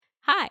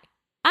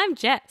I'm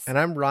Jess. And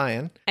I'm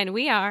Ryan. And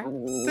we are the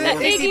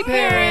Iggy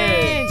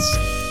Parents!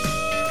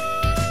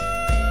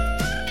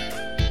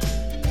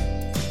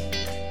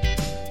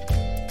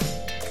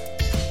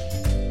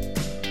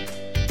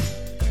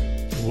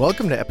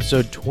 Welcome to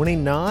episode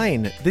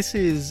 29. This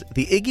is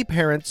the Iggy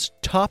Parents'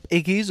 top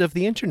Iggies of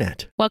the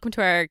internet. Welcome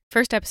to our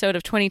first episode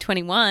of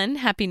 2021.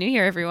 Happy New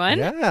Year, everyone.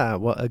 Yeah,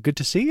 well, good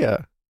to see you.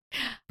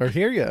 Or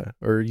hear you.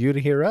 Or you to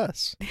hear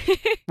us.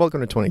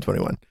 Welcome to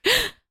 2021.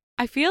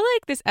 I feel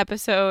like this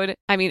episode,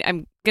 I'm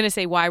going to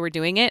say why we're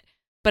doing it,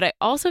 but I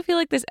also feel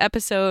like this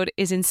episode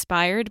is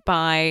inspired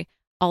by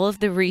all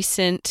of the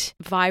recent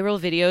viral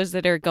videos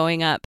that are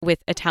going up with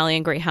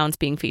Italian Greyhounds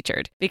being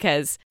featured,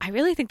 because I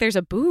really think there's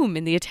a boom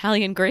in the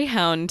Italian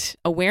Greyhound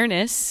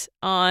awareness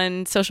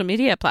on social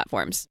media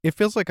platforms. It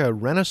feels like a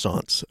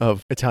renaissance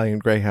of Italian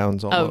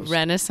Greyhounds almost. A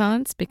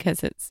renaissance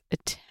because it's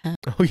Italian.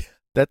 Oh, yeah.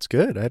 That's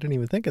good. I didn't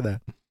even think of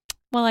that.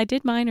 Well, I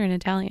did minor in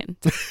Italian.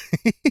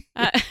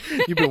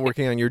 You've been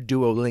working on your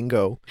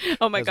Duolingo.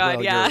 Oh my God,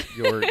 well. yeah.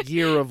 Your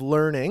year of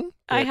learning.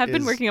 I have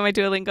been working on my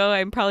Duolingo.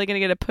 I'm probably going to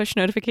get a push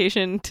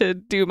notification to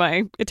do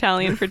my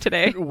Italian for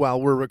today. While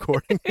we're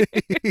recording.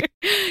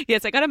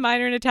 Yes, I got a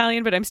minor in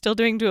Italian, but I'm still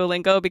doing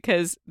Duolingo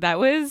because that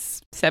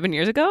was 7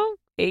 years ago,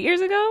 8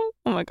 years ago.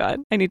 Oh my God,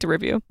 I need to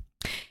review.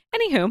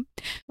 Anywho,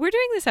 we're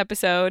doing this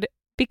episode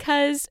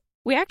because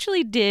we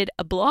actually did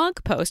a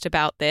blog post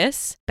about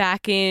this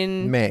back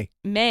in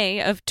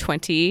May of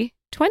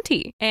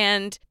 2020.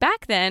 And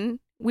back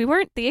then, we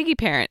weren't the Iggy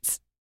Parents.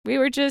 We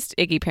were just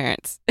Iggy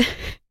Parents.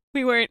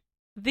 We weren't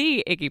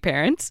the Iggy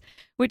Parents,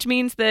 which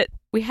means that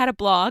we had a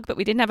blog, but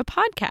we didn't have a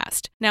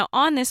podcast. Now,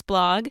 on this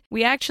blog,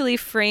 we actually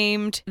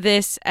framed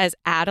this as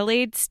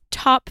Adelaide's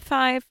top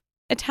 5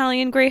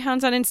 Italian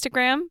Greyhounds on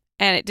Instagram,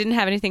 and it didn't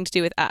have anything to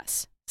do with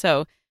us.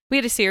 So we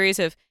had a series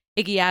of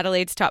Iggy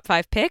Adelaide's top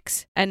 5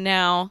 picks, and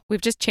now we've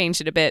just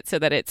changed it a bit so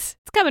that it's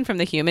coming from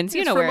the humans.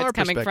 You know where it's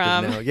coming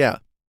from. Now, yeah.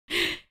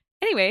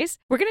 Anyways,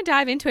 we're going to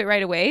dive into it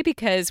right away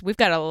because we've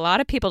got a lot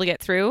of people to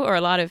get through, or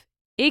a lot of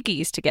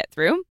Iggies to get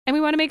through, and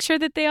we want to make sure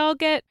that they all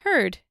get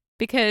heard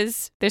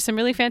because there's some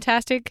really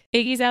fantastic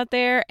Iggies out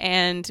there,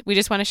 and we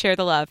just want to share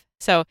the love.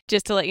 So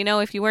just to let you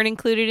know, if you weren't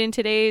included in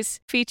today's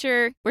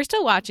feature, we're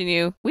still watching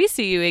you. We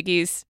see you,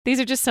 Iggies. These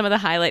are just some of the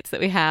highlights that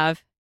we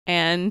have.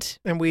 And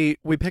we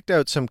picked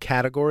out some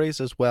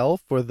categories as well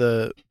for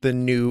the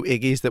new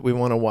Iggies that we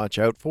want to watch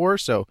out for.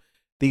 So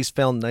these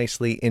fell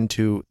nicely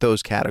into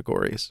those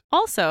categories.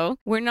 Also,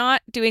 we're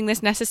not doing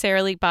this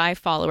necessarily by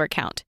follower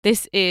count.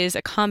 This is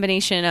a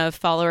combination of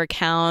follower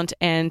count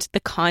and the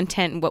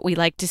content and what we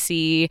like to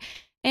see,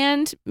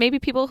 and maybe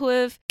people who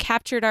have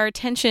captured our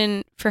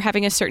attention for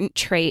having a certain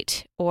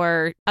trait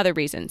or other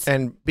reasons.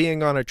 And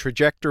being on a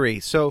trajectory.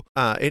 So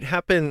it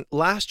happened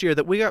last year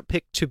that we got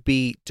picked to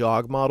be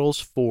dog models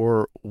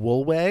for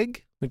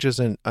Woolwag, which is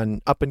an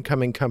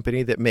up-and-coming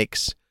company that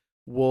makes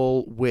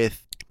wool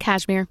with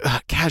Cashmere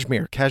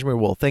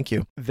wool. Thank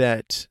you.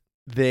 That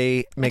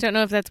they make. I don't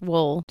know if that's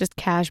wool, just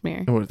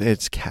cashmere.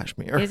 It's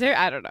cashmere. Is there?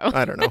 I don't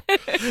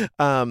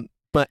know.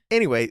 But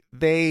anyway,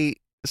 they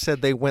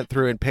said they went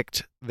through and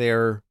picked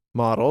their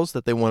models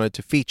that they wanted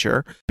to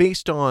feature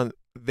based on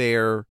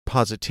their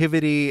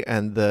positivity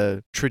and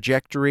the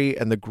trajectory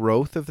and the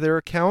growth of their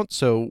account.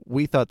 So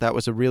we thought that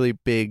was a really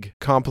big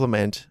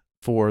compliment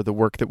for the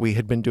work that we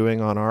had been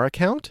doing on our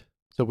account.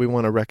 So we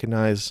want to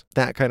recognize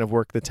that kind of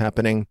work that's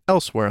happening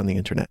elsewhere on the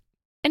internet.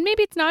 And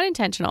maybe it's not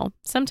intentional.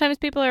 Sometimes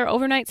people are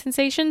overnight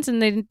sensations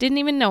and they didn't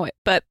even know it.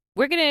 But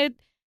we're going to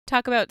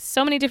talk about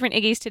so many different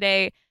Iggies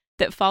today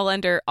that fall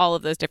under all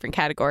of those different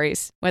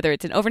categories, whether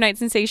it's an overnight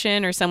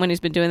sensation or someone who's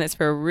been doing this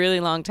for a really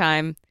long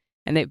time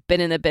and they've been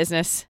in the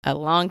business a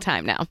long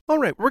time now. All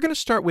right, we're going to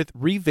start with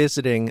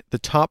revisiting the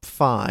top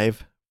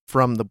 5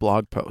 from the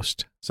blog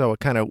post. So a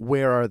kind of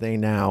where are they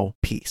now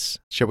piece.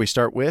 Shall we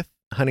start with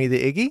Honey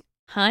the Iggy?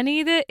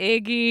 Honey the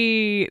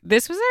Iggy.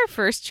 This was our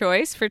first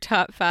choice for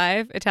top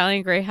 5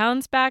 Italian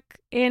Greyhounds back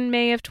in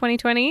May of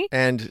 2020.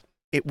 And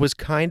it was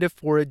kind of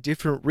for a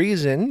different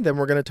reason than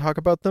we're going to talk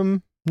about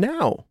them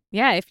now.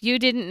 Yeah, if you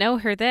didn't know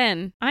her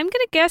then, I'm going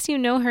to guess you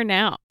know her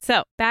now.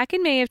 So, back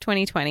in May of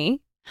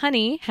 2020,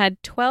 Honey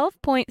had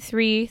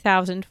 12.3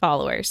 thousand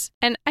followers.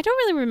 And I don't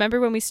really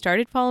remember when we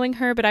started following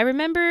her, but I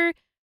remember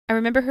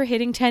her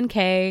hitting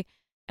 10K,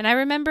 and I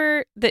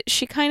remember that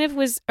she kind of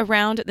was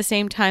around at the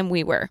same time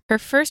we were. Her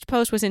first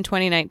post was in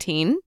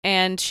 2019,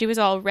 and she was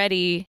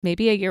already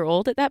maybe a year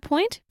old at that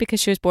point because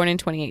she was born in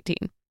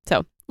 2018.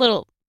 So,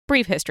 little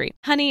brief history.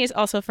 Honey is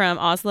also from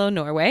Oslo,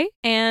 Norway.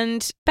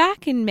 And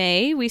back in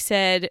May, we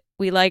said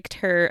we liked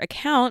her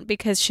account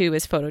because she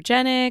was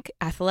photogenic,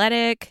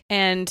 athletic,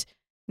 and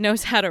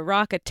knows how to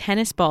rock a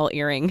tennis ball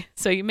earring.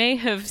 So you may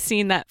have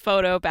seen that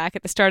photo back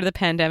at the start of the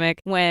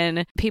pandemic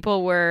when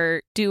people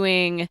were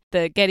doing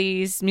the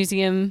Getty's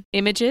Museum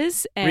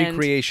images and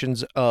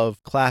recreations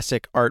of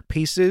classic art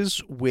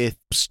pieces with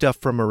stuff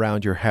from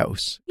around your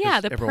house.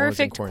 Yeah, the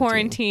perfect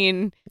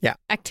quarantine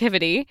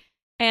activity.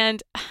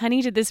 And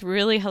Honey did this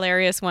really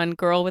hilarious one,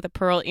 girl with a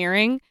pearl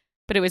earring,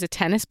 but it was a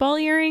tennis ball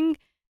earring.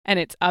 And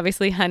it's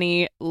obviously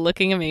Honey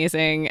looking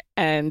amazing.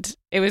 And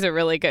it was a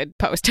really good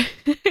post.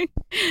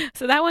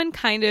 So that one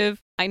kind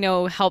of, I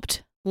know,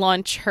 helped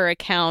launch her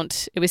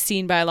account. It was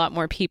seen by a lot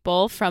more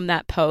people from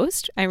that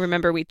post. I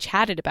remember we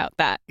chatted about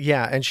that.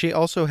 Yeah, and she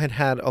also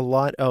had a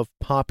lot of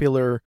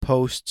popular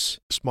posts,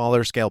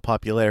 smaller scale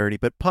popularity,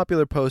 but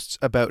popular posts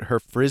about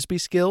her Frisbee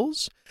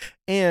skills.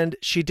 And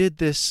she did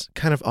this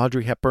kind of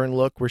Audrey Hepburn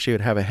look where she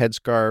would have a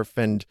headscarf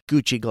and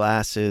Gucci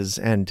glasses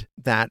and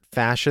that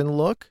fashion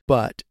look.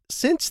 But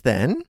since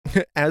then,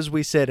 as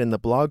we said in the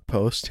blog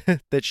post,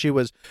 that she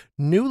was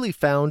newly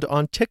found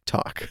on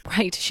TikTok.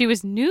 Right. She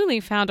was newly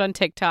found on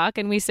TikTok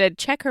and we said,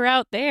 check her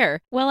out there.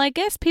 Well, I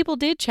guess people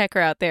did check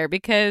her out there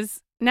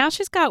because now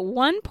she's got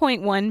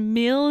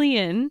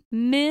 1.1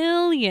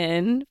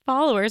 million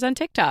followers on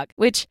TikTok,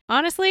 which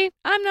honestly,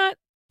 I'm not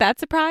that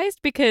surprised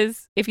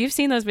because if you've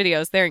seen those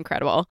videos, they're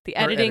incredible. The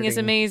editing is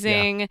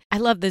amazing. Yeah. I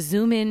love the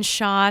zoom in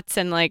shots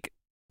and like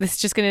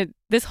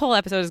this whole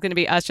episode is going to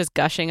be us just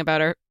gushing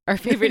about our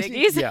favorite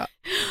Iggies. Yeah.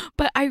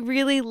 But I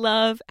really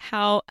love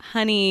how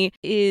Honey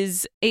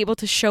is able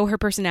to show her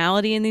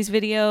personality in these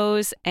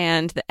videos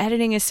and the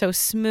editing is so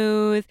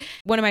smooth.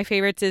 One of my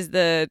favorites is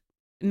the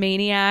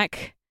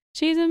maniac.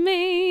 She's a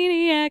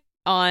maniac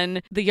on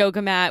the yoga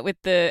mat with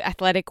the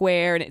athletic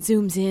wear and it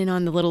zooms in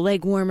on the little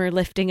leg warmer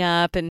lifting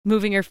up and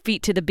moving her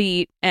feet to the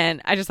beat.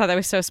 And I just thought that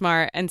was so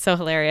smart and so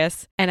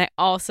hilarious. And I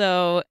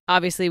also,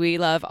 obviously, we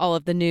love all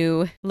of the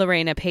new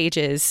Lorena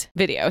Page's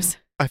videos.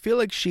 I feel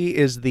like she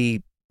is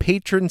the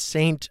patron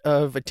saint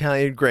of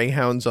Italian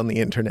greyhounds on the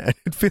internet.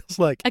 It feels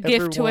like a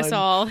gift to us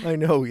all. I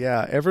know,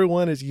 yeah.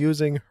 Everyone is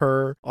using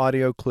her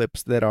audio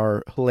clips that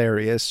are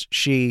hilarious.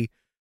 She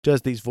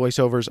does these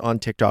voiceovers on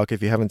TikTok,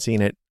 if you haven't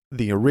seen it,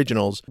 the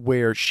originals,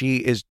 where she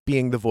is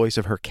being the voice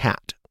of her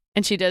cat.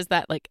 And she does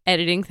that like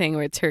editing thing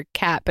where it's her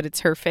cat, but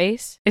it's her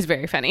face. It's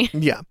very funny.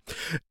 Yeah.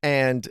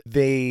 And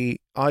the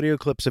audio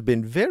clips have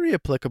been very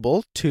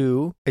applicable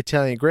to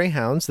Italian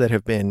greyhounds that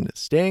have been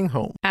staying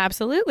home.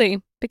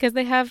 Absolutely. Because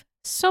they have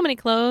so many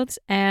clothes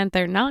and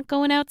they're not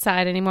going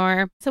outside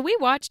anymore. So we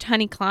watched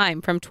Honey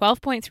climb from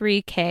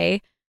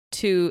 12.3K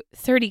to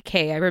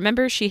 30K. I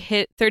remember she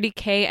hit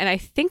 30K and I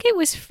think it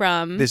was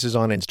from... This is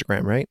on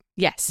Instagram, right?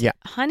 Yes. Yeah.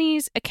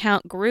 Honey's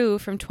account grew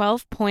from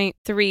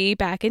 12.3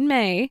 back in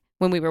May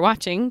when we were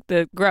watching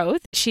the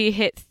growth. She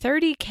hit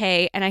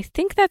 30K and I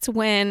think that's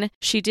when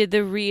she did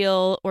the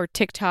reel or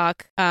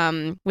TikTok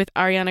with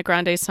Ariana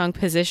Grande's song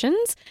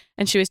Positions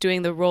and she was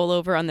doing the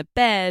rollover on the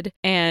bed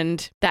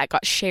and that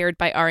got shared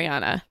by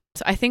Ariana.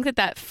 So I think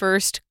that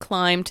first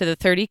climb to the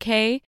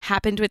 30K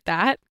happened with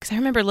that because I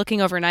remember looking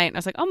overnight and I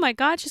was like, oh my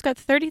God, she's got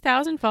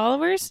 30,000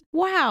 followers.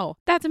 Wow,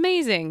 that's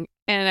amazing.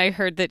 And I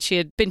heard that she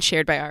had been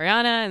shared by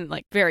Ariana and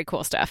like very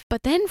cool stuff.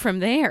 But then from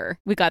there,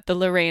 we got the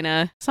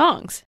Lorena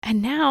songs.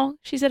 And now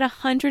she's at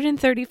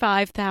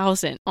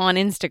 135,000 on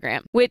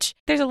Instagram, which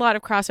there's a lot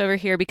of crossover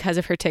here because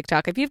of her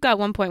TikTok. If you've got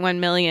 1.1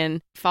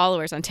 million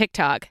followers on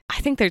TikTok,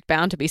 I think there's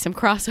bound to be some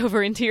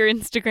crossover into your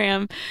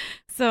Instagram.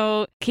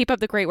 So keep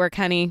up the great work,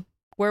 Honey.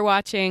 We're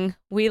watching.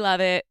 We love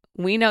it.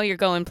 We know you're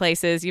going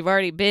places. You've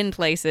already been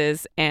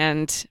places,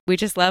 and we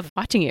just love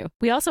watching you.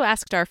 We also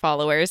asked our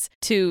followers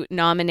to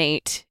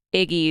nominate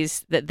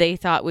Iggies that they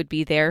thought would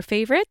be their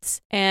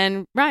favorites.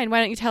 And Ryan, why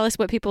don't you tell us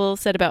what people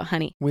said about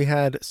Honey? We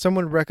had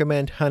someone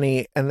recommend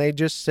Honey, and they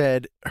just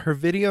said, her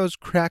videos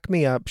crack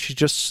me up. She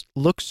just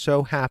looks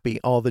so happy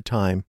all the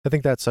time. I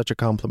think that's such a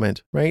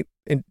compliment, right?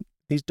 And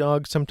these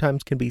dogs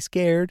sometimes can be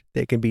scared,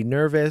 they can be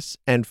nervous,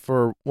 and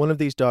for one of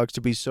these dogs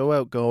to be so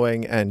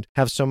outgoing and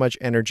have so much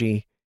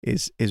energy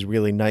is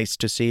really nice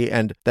to see,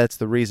 and that's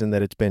the reason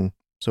that it's been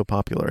so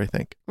popular, I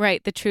think.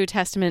 Right, the true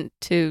testament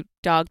to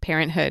dog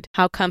parenthood.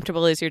 How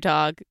comfortable is your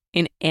dog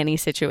in any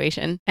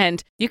situation?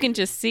 And you can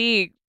just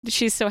see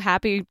she's so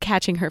happy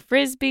catching her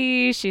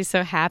Frisbee, she's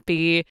so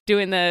happy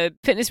doing the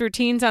fitness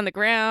routines on the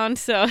ground,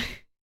 so...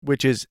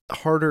 Which is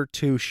harder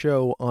to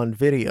show on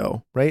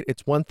video, right?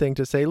 It's one thing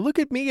to say, look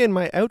at me in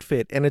my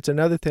outfit. And it's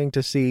another thing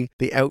to see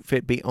the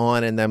outfit be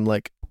on and them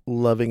like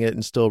loving it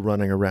and still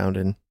running around.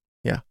 And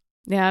yeah.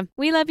 Yeah.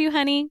 We love you,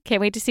 Honey.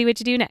 Can't wait to see what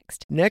you do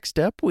next. Next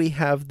up, we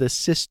have the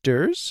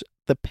sisters,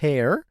 the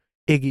pair,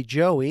 Iggy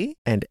Joey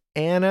and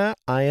Anna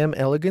I Am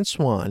Elegant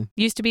Swan.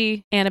 Used to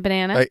be Anna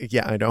Banana.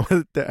 Yeah, I know.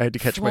 I had to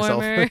catch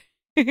myself.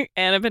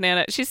 Anna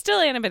Banana. She's still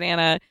Anna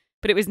Banana,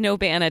 but it was no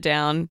Banana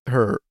down.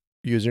 Her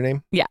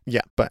username? Yeah.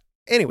 Yeah. But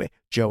anyway,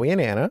 Joey and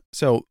Anna.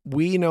 So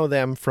we know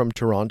them from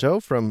Toronto,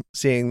 from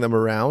seeing them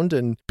around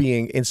and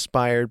being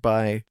inspired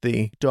by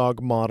the dog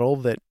model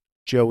that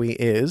Joey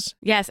is.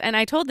 Yes. And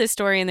I told this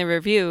story in the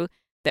review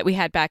that we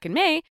had back in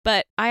May,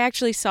 but I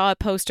actually saw a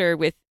poster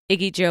with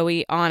Iggy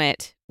Joey on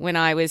it when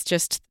I was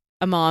just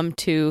a mom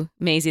to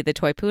Maisie the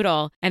toy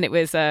poodle. And it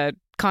was a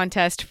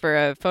contest for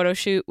a photo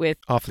shoot with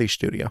Off Leash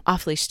Studio.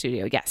 Off Leash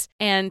Studio, yes.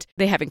 And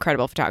they have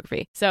incredible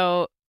photography.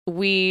 So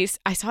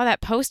I saw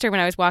that poster when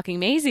I was walking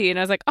Maisie and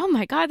I was like, oh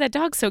my God, that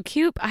dog's so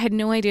cute. I had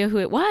no idea who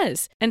it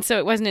was. And so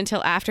it wasn't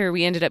until after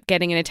we ended up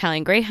getting an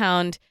Italian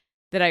Greyhound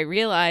that I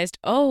realized,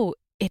 oh,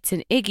 it's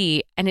an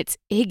Iggy and it's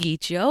Iggy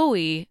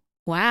Joey.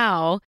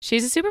 Wow.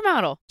 She's a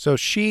supermodel. So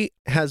she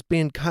has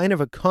been kind of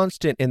a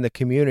constant in the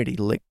community,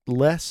 like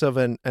less of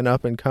an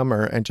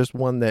up-and-comer and just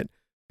one that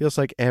feels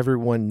like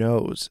everyone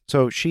knows.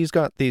 So she's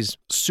got these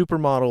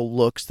supermodel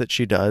looks that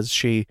she does.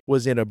 She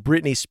was in a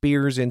Britney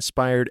Spears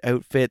inspired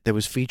outfit that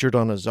was featured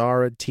on a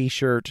Zara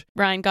t-shirt.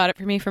 Ryan got it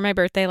for me for my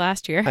birthday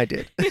last year. I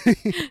did.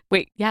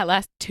 Wait, yeah,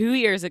 last 2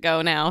 years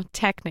ago now,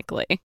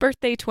 technically.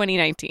 Birthday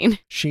 2019.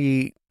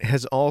 She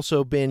has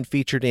also been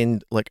featured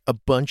in like a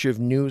bunch of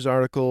news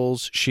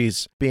articles.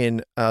 She's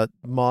been a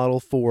model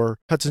for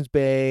Hudson's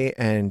Bay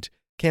and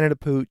Canada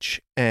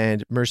Pooch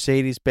and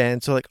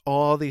Mercedes-Benz. So like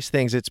all these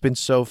things, it's been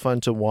so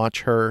fun to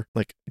watch her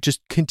like just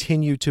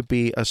continue to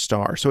be a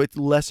star. So it's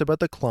less about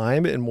the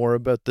climb and more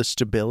about the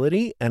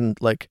stability. And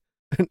like,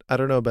 I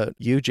don't know about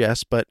you,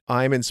 Jess, but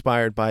I'm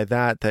inspired by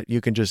that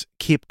you can just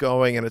keep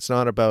going and it's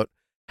not about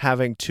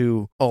having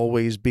to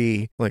always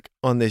be like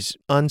on this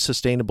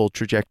unsustainable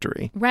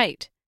trajectory.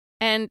 Right.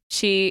 And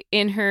she,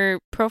 in her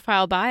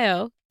profile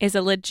bio, is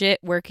a legit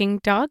working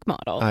dog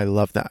model. I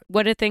love that.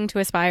 What a thing to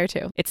aspire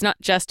to. It's not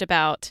just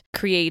about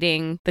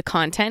creating the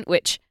content,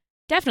 which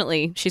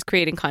definitely she's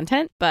creating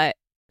content, but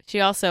she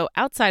also,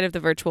 outside of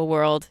the virtual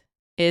world,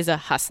 is a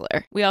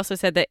hustler. We also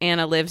said that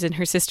Anna lives in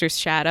her sister's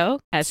shadow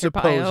as her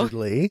bio.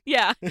 Supposedly.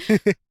 Yeah.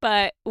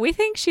 But we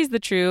think she's the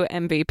true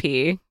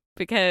MVP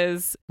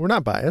because we're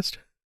not biased.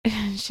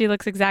 She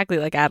looks exactly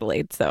like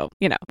Adelaide. So,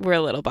 we're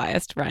a little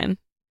biased, Ryan.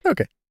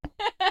 Okay.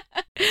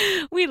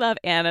 We love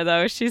Anna,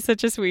 though. She's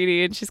such a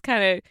sweetie, and she's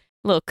kind of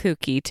a little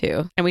kooky,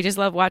 too. And we just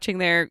love watching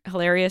their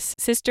hilarious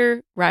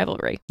sister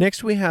rivalry.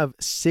 Next, we have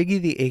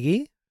Siggy the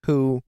Iggy,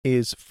 who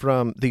is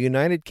from the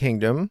United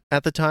Kingdom.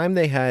 At the time,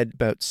 they had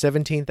about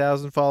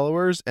 17,000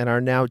 followers and are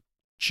now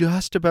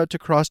just about to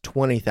cross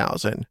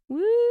 20,000.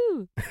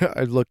 Woo!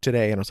 I looked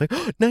today and I was like,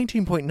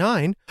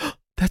 19.9?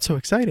 That's so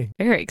exciting.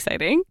 Very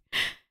exciting.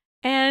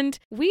 And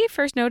we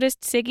first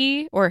noticed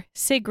Siggy, or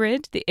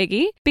Sigrid the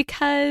Iggy,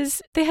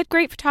 because they had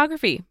great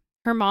photography.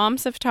 Her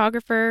mom's a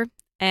photographer,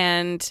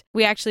 and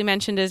we actually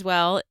mentioned as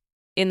well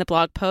in the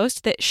blog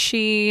post that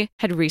she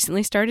had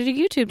recently started a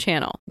YouTube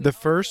channel. The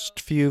first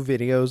few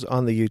videos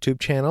on the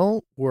YouTube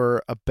channel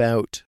were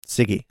about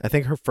Siggy. I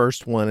think her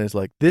first one is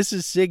like, this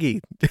is Siggy.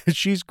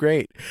 She's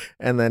great.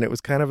 And then it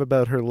was kind of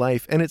about her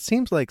life. And it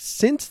seems like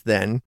since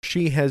then,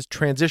 she has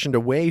transitioned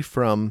away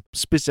from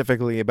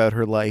specifically about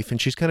her life. And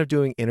she's kind of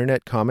doing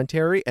internet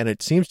commentary. And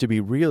it seems to be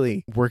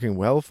really working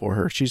well for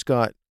her. She's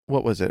got,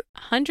 what was it?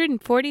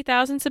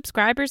 140,000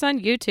 subscribers on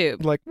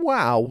YouTube. Like,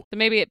 wow. So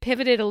maybe it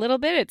pivoted a little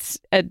bit. It's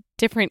a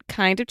different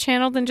kind of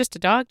channel than just a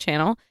dog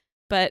channel,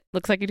 but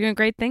looks like you're doing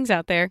great things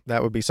out there.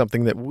 That would be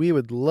something that we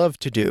would love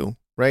to do,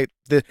 right?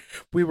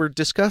 We were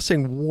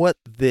discussing what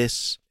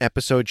this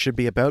episode should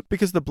be about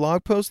because the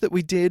blog post that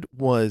we did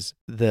was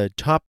the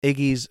top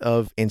Iggies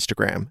of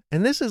Instagram.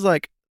 And this is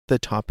like the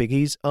top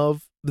Iggies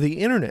of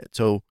the internet.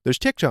 So there's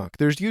TikTok,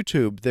 there's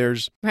YouTube,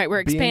 there's right. We're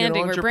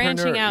expanding, we're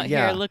branching out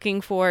here, looking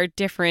for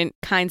different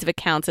kinds of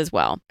accounts as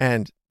well.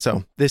 And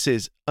so this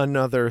is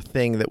another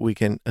thing that we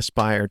can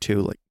aspire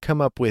to, like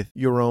come up with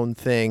your own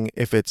thing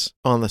if it's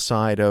on the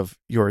side of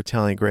your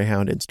Italian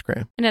Greyhound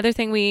Instagram. Another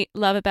thing we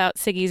love about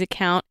Siggy's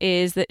account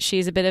is that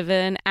she's a bit of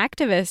an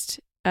activist.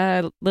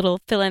 A little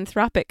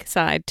philanthropic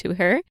side to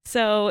her.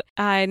 So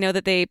I know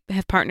that they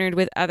have partnered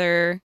with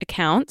other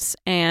accounts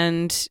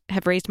and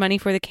have raised money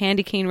for the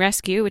Candy Cane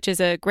Rescue, which is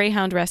a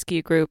greyhound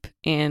rescue group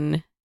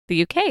in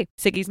the UK.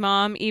 Siggy's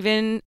mom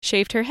even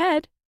shaved her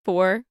head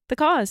for the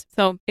cause.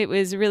 So it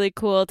was really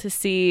cool to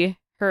see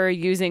her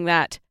using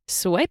that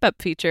swipe up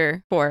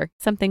feature for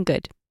something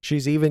good.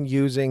 She's even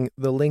using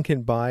the link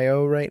in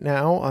bio right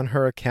now on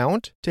her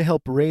account to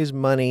help raise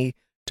money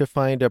to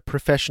find a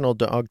professional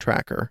dog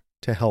tracker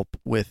to help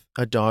with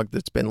a dog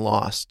that's been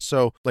lost.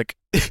 So like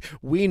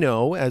we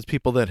know as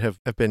people that have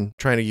been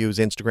trying to use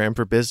Instagram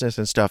for business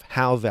and stuff,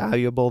 how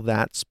valuable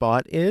that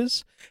spot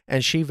is.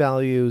 And she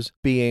values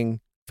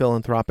being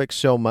philanthropic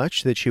so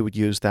much that she would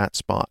use that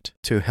spot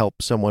to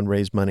help someone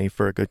raise money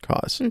for a good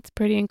cause. It's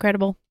pretty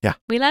incredible. Yeah.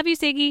 We love you,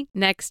 Siggy.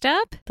 Next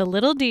up, the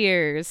little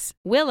deers,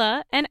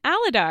 Willa and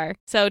Aladar.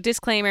 So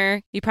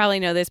disclaimer, you probably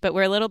know this, but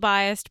we're a little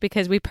biased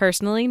because we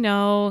personally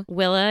know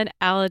Willa and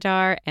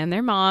Aladar and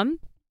their mom.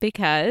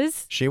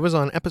 Because she was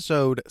on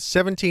episode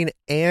 17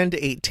 and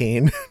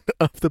 18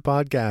 of the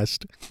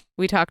podcast.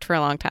 We talked for a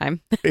long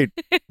time. It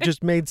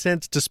just made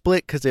sense to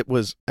split because it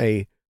was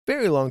a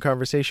very long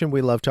conversation.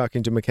 We love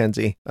talking to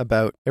Mackenzie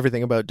about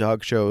everything about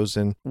dog shows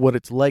and what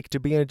it's like to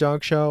be in a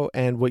dog show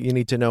and what you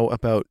need to know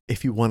about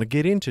if you want to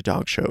get into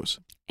dog shows.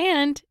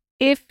 And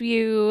if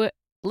you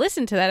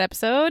listen to that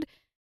episode,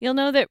 you'll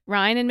know that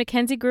Ryan and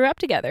Mackenzie grew up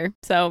together.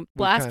 So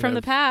blast from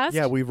the past.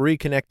 Yeah, we've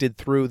reconnected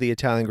through the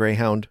Italian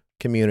Greyhound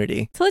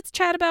community. So let's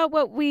chat about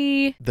what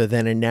we... The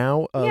then and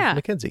now of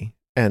Mackenzie.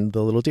 and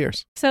the little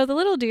deers. So the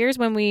little deers,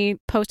 when we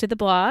posted the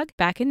blog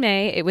back in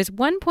May, it was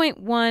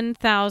 1.1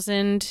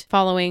 thousand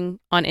following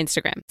on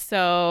Instagram.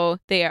 So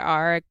they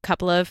are a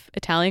couple of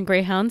Italian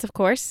greyhounds, of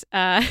course,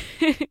 and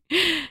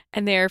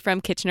they're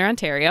from Kitchener,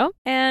 Ontario,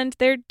 and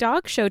they're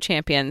dog show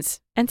champions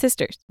and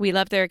sisters. We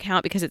love their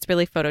account because it's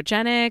really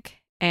photogenic.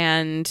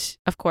 And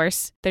of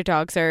course, their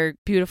dogs are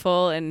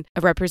beautiful and a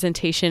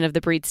representation of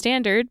the breed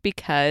standard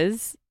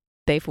because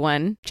they've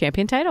won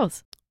champion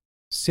titles.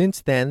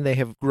 Since then, they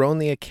have grown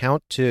the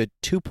account to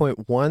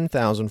 2.1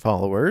 thousand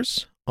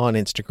followers on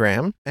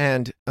Instagram,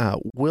 and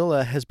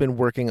Willa has been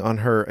working on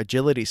her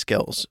agility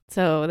skills.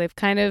 So they've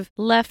kind of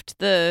left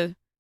the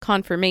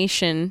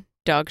conformation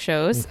dog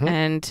shows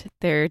and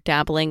they're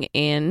dabbling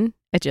in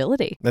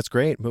agility. That's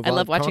great. Move on. I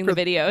love watching the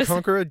videos.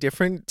 Conquer a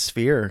different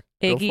sphere.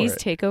 Iggies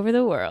take over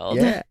the world.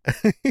 Yeah.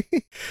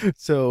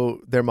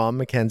 So their mom,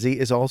 Mackenzie,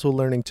 is also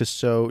learning to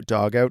sew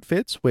dog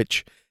outfits,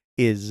 which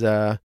is,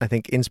 I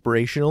think,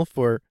 inspirational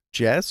for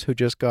Jess, who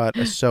just got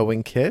a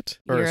sewing kit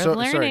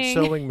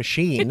sewing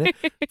machine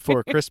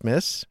for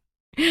Christmas.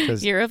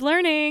 Year of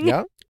learning.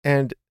 Yeah.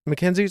 And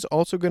Mackenzie's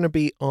also going to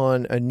be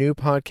on a new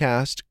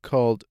podcast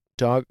called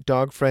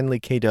Dog Friendly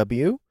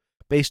KW,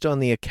 based on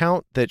the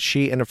account that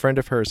she and a friend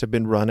of hers have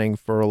been running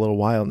for a little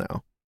while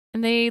now.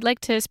 And they like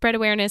to spread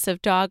awareness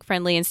of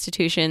dog-friendly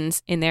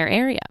institutions in their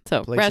area.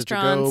 So places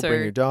restaurants to go,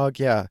 bring your dog.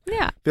 Yeah.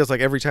 Feels like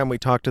every time we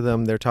talk to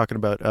them, they're talking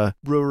about a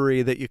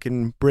brewery that you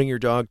can bring your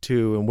dog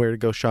to and where to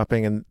go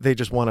shopping. And they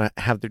just want to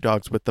have their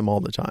dogs with them all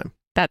the time.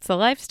 That's the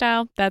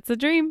lifestyle. That's the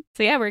dream.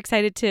 So yeah, we're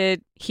excited to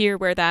hear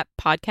where that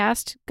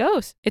podcast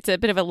goes. It's a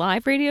bit of a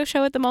live radio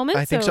show at the moment.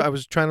 I think so. I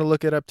was trying to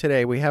look it up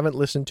today. We haven't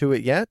listened to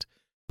it yet,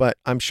 but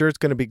I'm sure it's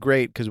going to be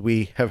great because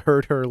we have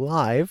heard her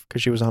live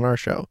because she was on our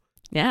show.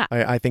 Yeah.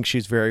 I think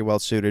she's very well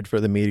suited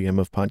for the medium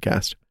of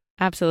podcast.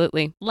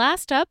 Absolutely.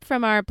 Last up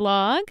from our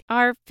blog,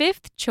 our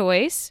fifth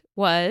choice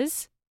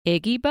was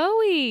Iggy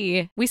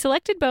Bowie. We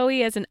selected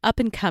Bowie as an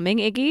up-and-coming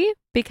Iggy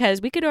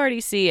because we could already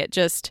see I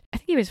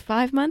think he was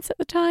 5 months at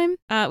the time.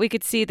 We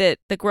could see that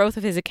the growth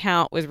of his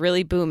account was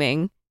really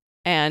booming.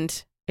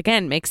 And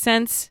again, makes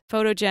sense.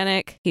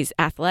 Photogenic. He's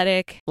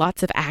athletic.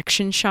 Lots of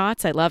action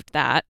shots. I loved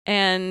that.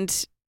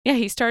 And yeah,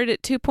 he started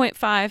at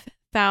 2.5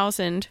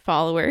 thousand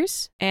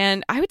followers,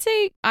 and I would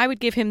say I would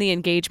give him the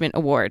engagement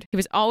award. He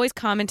was always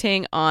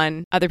commenting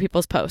on other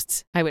people's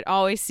posts. I would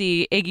always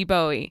see Iggy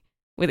Bowie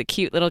with a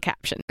cute little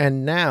caption.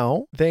 And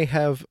now they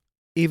have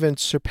even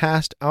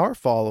surpassed our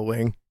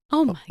following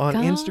on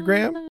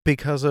Instagram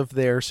because of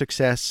their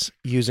success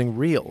using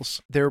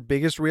Reels. Their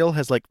biggest reel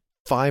has like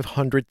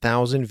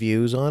 500,000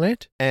 views on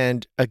it.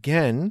 And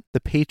again,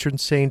 the patron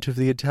saint of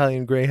the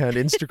Italian Greyhound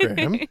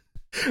Instagram,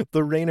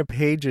 Lorena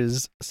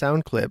Page's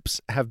sound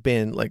clips have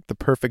been like the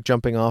perfect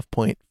jumping off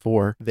point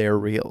for their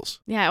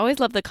reels. Yeah, I always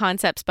love the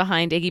concepts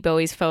behind Iggy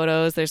Bowie's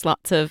photos. There's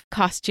lots of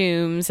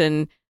costumes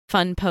and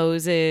fun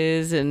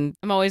poses, and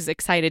I'm always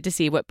excited to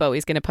see what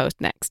Bowie's going to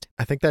post next.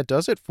 I think that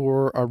does it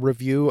for a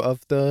review of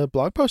the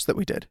blog post that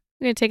we did.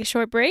 We're going to take a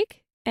short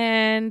break,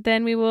 and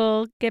then we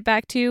will get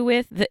back to you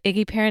with the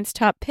Iggy Parents'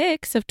 top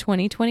picks of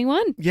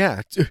 2021.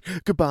 Yeah.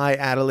 Goodbye,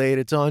 Adelaide.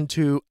 It's on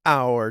to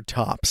our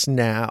tops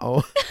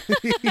now.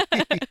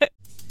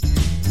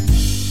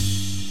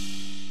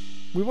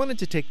 We wanted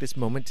to take this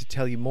moment to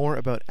tell you more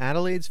about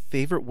Adelaide's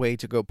favorite way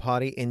to go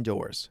potty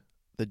indoors,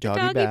 the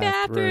doggy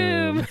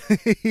bathroom.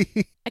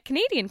 A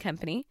Canadian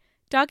company,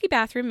 Doggy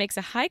Bathroom makes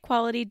a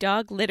high-quality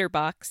dog litter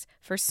box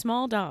for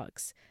small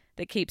dogs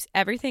that keeps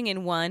everything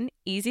in one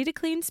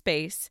easy-to-clean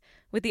space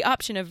with the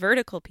option of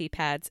vertical pee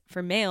pads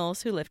for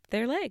males who lift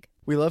their leg.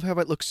 We love how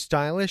it looks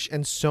stylish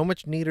and so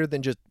much neater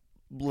than just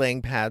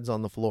laying pads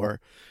on the floor.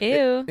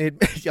 Ew.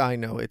 Yeah, I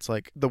know. It's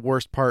like the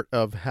worst part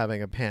of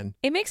having a pen.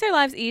 It makes our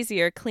lives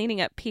easier cleaning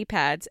up pee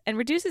pads and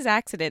reduces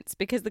accidents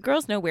because the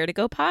girls know where to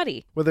go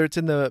potty. Whether it's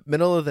in the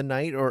middle of the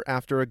night or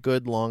after a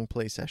good long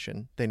play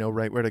session, they know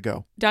right where to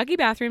go. Doggy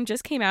Bathroom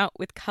just came out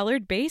with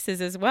colored bases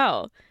as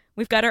well.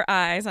 We've got our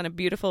eyes on a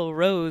beautiful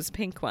rose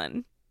pink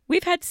one.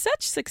 We've had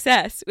such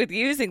success with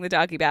using the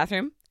Doggy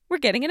Bathroom, we're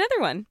getting another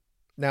one.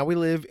 Now we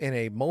live in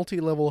a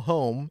multi-level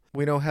home.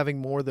 We know having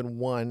more than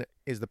one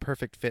is the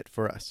perfect fit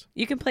for us.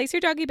 You can place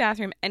your Doggy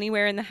Bathroom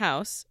anywhere in the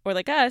house, or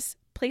like us,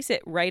 place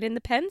it right in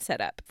the pen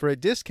setup. For a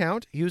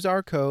discount, use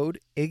our code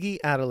Iggy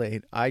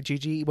Adelaide,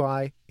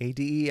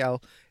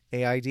 IGGYADELAIDE.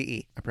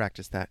 I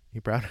practiced that.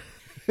 You proud?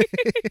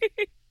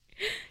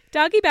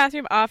 Doggy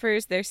Bathroom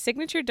offers their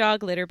signature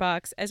dog litter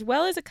box as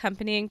well as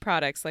accompanying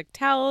products like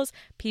towels,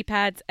 pee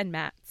pads, and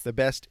mats. The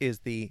best is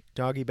the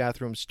Doggy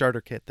Bathroom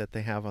starter kit that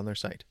they have on their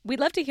site. We'd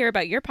love to hear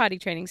about your potty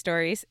training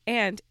stories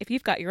and if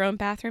you've got your own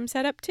bathroom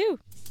set up too.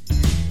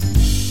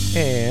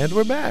 And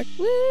we're back.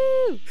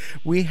 Woo!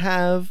 We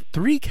have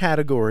 3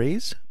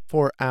 categories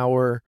for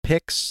our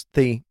picks,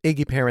 the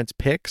Iggy Parents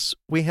picks.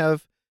 We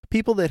have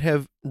people that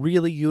have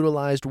really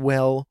utilized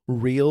well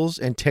Reels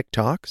and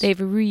TikToks. They've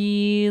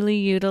really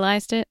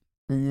utilized it?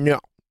 No.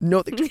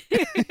 I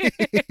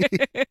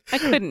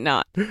couldn't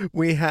not.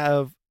 We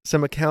have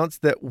some accounts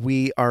that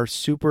we are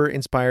super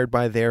inspired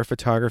by their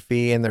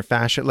photography and their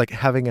fashion, like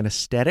having an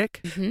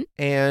aesthetic. Mm-hmm.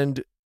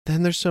 And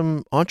then there's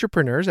some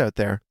entrepreneurs out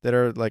there that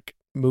are like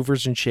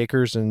movers and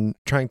shakers and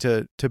trying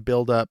to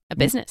build up A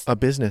business. A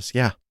business,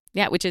 yeah.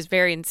 Yeah, which is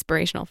very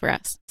inspirational for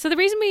us. So the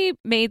reason we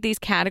made these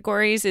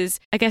categories is,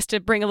 I guess, to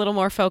bring a little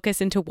more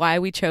focus into why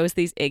we chose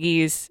these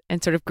Iggies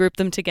and sort of group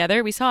them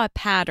together. We saw a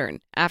pattern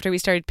after we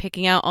started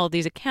picking out all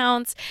these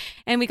accounts,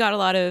 and we got a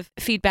lot of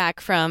feedback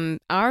from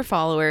our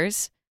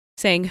followers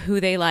saying who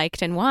they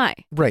liked and why.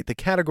 Right. The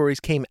categories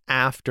came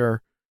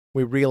after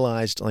we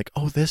realized, like,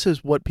 oh, this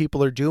is what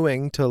people are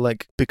doing to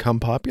like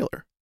become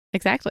popular.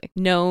 Exactly.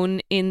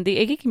 Known in the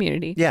Iggy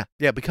community. Yeah.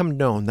 Become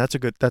known. That's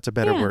a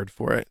better word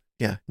for it.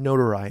 Yeah.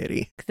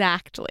 Notoriety.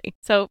 Exactly.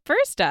 So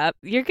first up,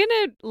 you're going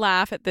to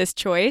laugh at this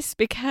choice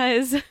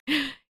because you're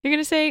going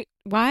to say,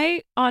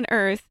 why on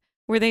earth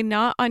were they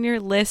not on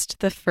your list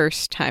the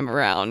first time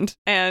around?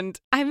 And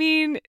I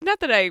mean, not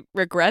that I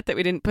regret that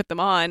we didn't put them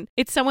on.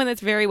 It's someone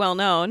that's very well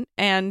known,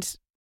 and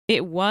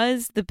it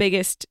was the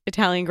biggest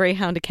Italian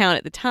Greyhound account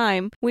at the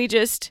time. We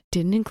just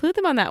didn't include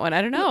them on that one.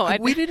 I don't know.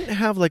 We didn't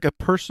have like a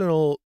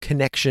personal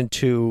connection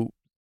to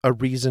a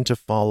reason to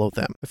follow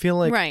them. I feel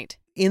like right.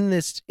 in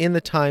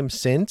the time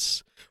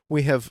since,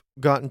 we have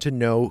gotten to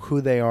know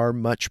who they are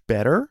much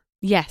better.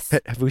 Yes.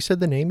 Have we said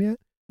the name yet?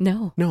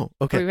 No.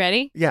 Okay. Are we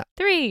ready? Yeah.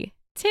 3,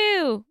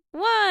 2,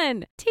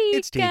 1. Tika.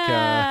 It's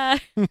Tika.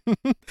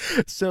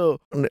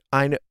 So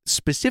I know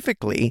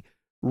specifically,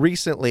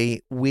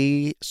 recently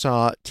we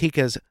saw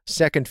Tika's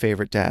second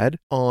favorite dad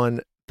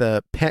on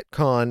the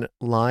PetCon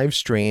live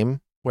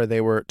stream where they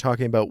were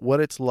talking about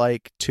what it's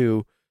like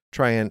to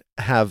try and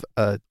have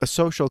a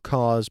social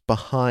cause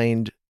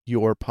behind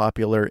your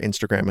popular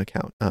Instagram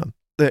account.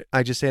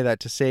 I just say that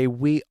to say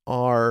we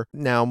are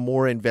now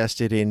more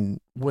invested in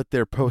what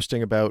they're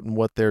posting about and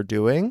what they're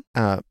doing.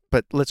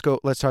 But let's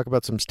talk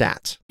about some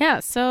stats. Yeah,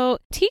 so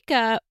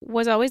Tika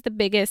was always the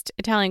biggest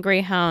Italian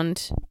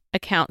Greyhound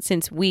account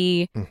since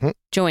we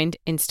joined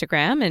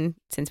Instagram and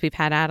since we've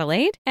had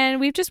Adelaide. And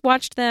we've just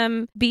watched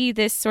them be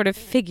this sort of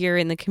figure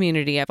in the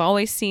community. I've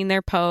always seen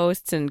their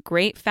posts and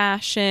great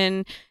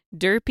fashion,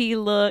 derpy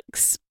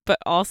looks, but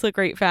also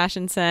great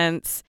fashion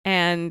sense,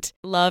 and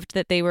loved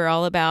that they were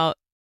all about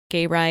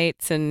gay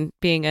rights and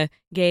being a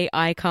gay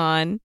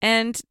icon.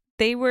 And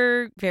they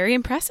were very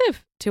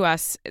impressive to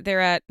us.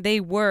 They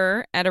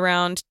were at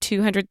around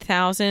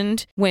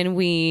 200,000 when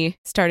we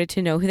started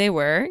to know who they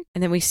were.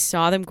 And then we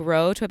saw them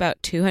grow to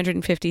about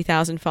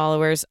 250,000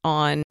 followers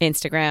on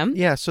Instagram.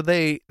 Yeah, so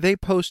they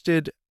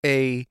posted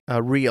a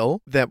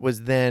reel that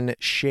was then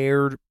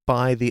shared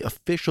by the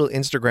official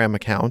Instagram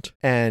account.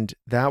 And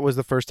that was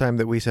the first time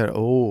that we said,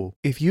 oh,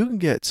 if you can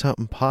get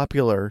something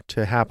popular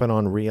to happen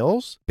on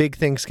reels, big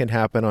things can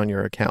happen on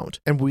your account.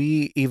 And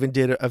we even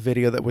did a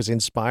video that was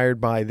inspired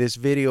by this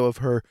video of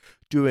her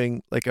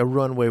doing like a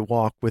runway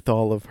walk with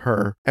all of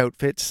her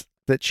outfits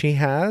that she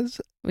has.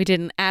 We did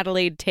an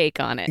Adelaide take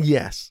on it.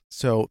 Yes.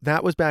 So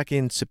that was back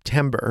in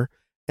September.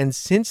 And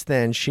since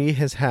then, she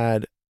has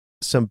had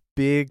some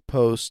big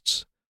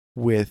posts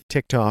with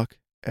TikTok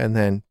and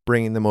then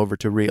bringing them over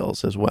to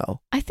Reels as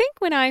well. I think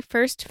when I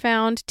first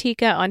found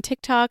Tika on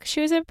TikTok, she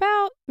was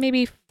about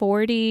maybe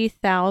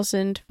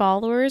 40,000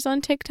 followers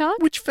on TikTok.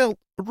 Which felt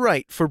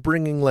right for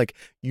bringing like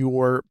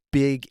your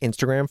big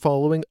Instagram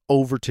following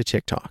over to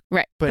TikTok.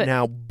 Right. But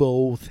now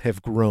both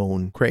have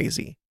grown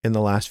crazy in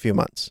the last few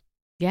months.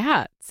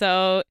 Yeah.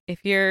 So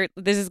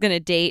this is going to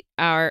date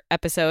our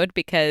episode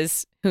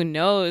because who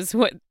knows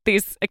what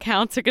these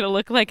accounts are going to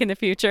look like in the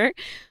future.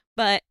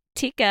 But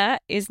Tika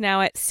is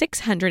now at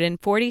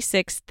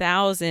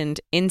 646,000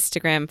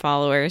 Instagram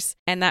followers.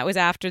 And that was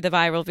after the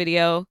viral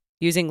video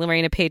using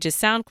Lorena Page's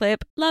sound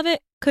clip. Love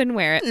it. Couldn't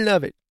wear it.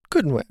 Love it.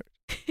 Couldn't wear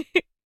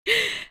it.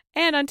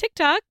 And on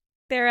TikTok,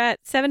 they're at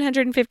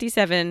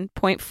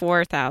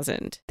 757.4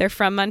 thousand. They're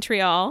from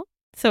Montreal.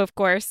 So, of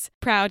course,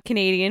 proud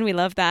Canadian. We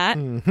love that.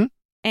 Mm-hmm.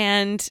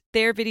 And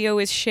their video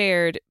is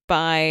shared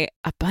by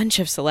a bunch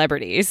of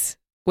celebrities,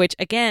 which,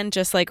 again,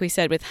 just like we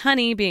said with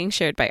Honey being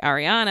shared by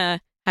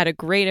Ariana, had a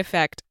great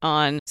effect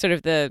on sort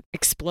of the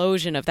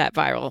explosion of that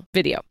viral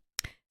video.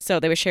 So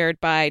they were shared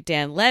by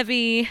Dan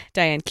Levy,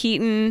 Diane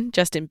Keaton,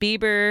 Justin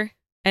Bieber,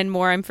 and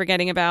more I'm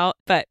forgetting about,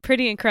 but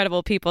pretty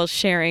incredible people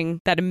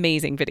sharing that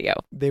amazing video.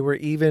 They were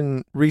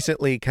even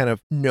recently kind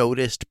of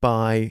noticed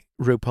by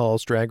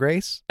RuPaul's Drag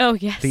Race. Oh,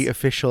 yes. The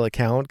official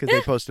account, because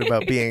they posted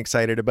about being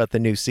excited about the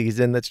new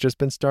season that's just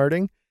been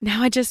starting.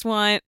 Now I just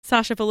want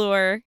Sasha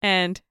Velour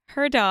and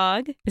her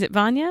dog. Is it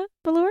Vanya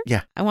Velour?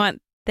 Yeah. I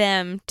want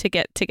them to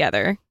get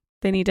together.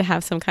 They need to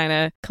have some kind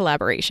of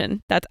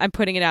collaboration. I'm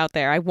putting it out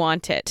there. I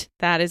want it.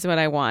 That is what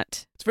I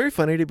want. It's very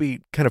funny to be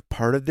kind of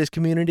part of this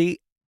community,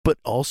 but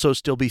also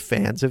still be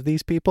fans of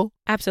these people.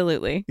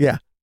 Absolutely. Yeah.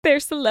 They're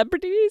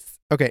celebrities.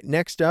 Okay,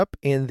 next up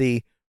in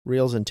the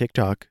Reels and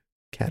TikTok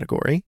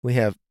category, we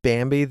have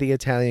Bambi the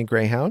Italian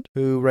Greyhound,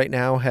 who right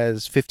now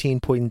has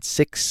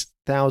 15.6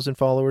 thousand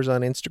followers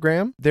on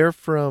Instagram. They're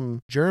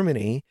from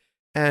Germany,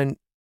 and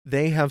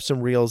they have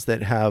some reels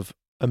that have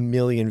 1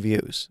 million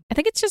views. I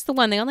think it's just the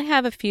one. They only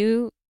have a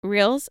few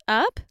reels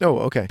up. Oh,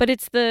 okay. But I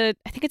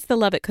think it's the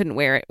Love It Couldn't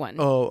Wear It one.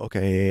 Oh,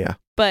 okay. Yeah.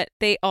 But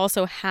they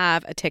also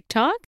have a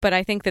TikTok. But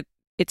I think that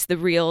it's the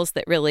reels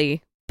that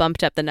really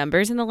bumped up the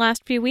numbers in the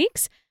last few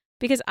weeks.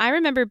 Because I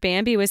remember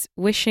Bambi was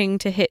wishing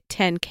to hit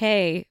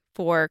 10K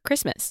for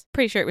Christmas.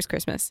 Pretty sure it was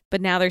Christmas.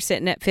 But now they're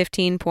sitting at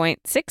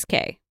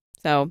 15.6K.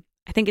 So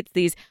I think it's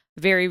these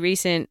very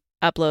recent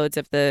uploads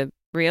of the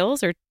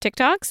reels or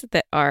TikToks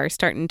that are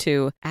starting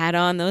to add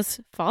on those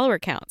follower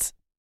counts.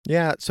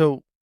 Yeah.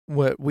 So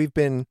we've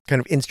been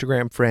kind of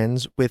Instagram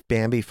friends with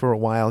Bambi for a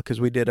while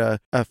because we did a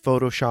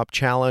Photoshop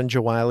challenge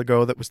a while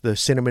ago that was the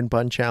cinnamon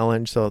bun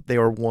challenge. So they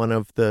were one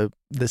of the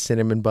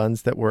cinnamon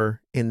buns that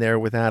were in there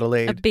with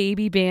Adelaide. A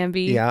baby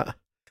Bambi. Yeah.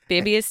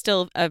 Bambi is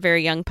still a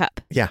very young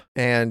pup. Yeah.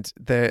 And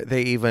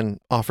they even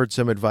offered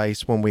some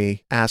advice when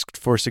we asked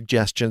for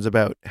suggestions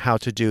about how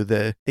to do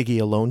the Iggy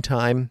Alone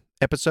Time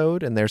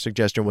episode. And their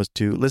suggestion was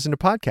to listen to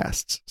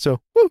podcasts.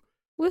 So, woo!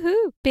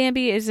 Woohoo!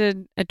 Bambi is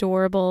an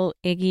adorable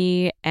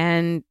Iggy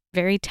and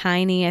very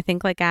tiny, I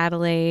think like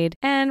Adelaide.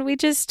 And we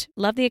just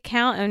love the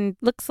account and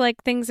looks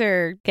like things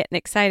are getting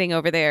exciting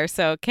over there.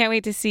 So can't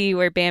wait to see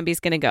where Bambi's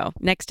going to go.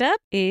 Next up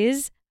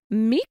is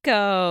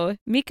Miko.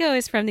 Miko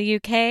is from the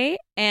UK.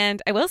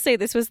 And I will say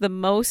this was the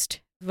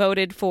most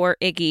voted for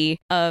Iggy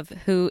of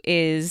who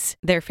is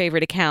their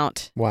favorite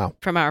account. Wow.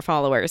 From our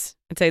followers.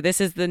 I'd say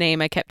this is the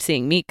name I kept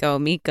seeing. Miko,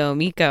 Miko,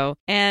 Miko.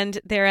 And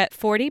they're at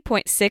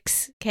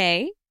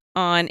 40.6K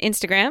on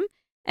Instagram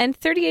and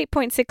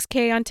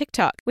 38.6K on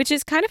TikTok, which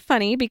is kind of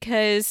funny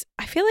because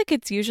I feel like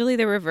it's usually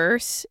the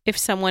reverse if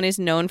someone is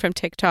known from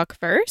TikTok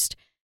first.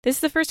 This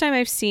is the first time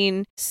I've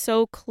seen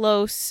so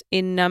close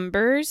in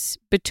numbers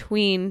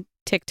between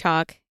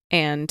TikTok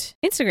and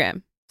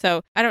Instagram.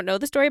 So I don't know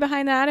the story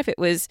behind that, if it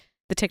was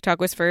the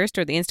TikTok was first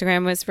or the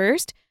Instagram was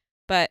first,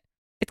 but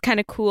it's kind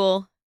of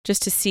cool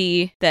just to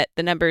see that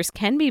the numbers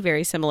can be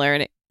very similar.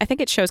 And I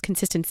think it shows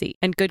consistency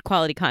and good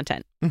quality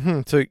content.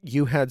 Mm-hmm. So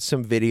you had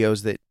some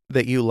videos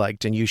that you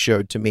liked and you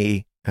showed to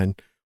me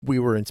and we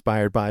were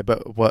inspired by,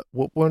 but what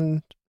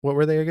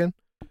were they again?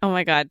 Oh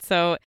my God.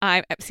 So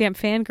I'm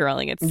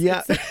fangirling.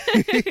 Yeah.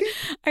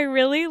 I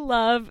really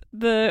love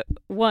the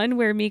one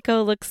where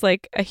Miko looks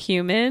like a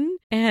human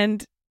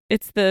and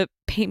it's the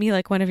paint me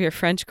like one of your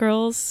French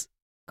girls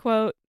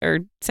quote or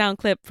sound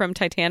clip from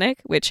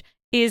Titanic, which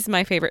is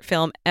my favorite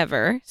film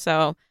ever.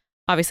 So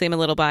obviously I'm a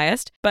little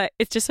biased, but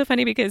it's just so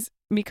funny because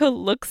Miko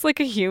looks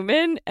like a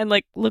human and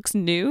like looks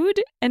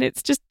nude and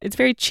it's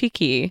very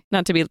cheeky,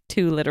 not to be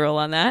too literal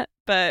on that,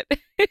 but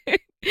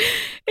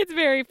it's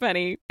very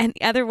funny. And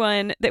the other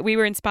one that we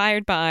were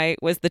inspired by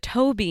was the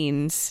toe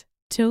beans.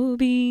 Toe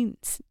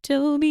beans,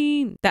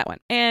 that one.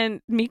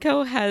 And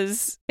Miko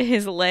has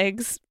his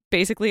legs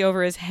basically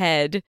over his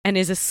head and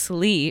is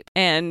asleep.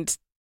 And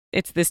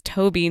it's this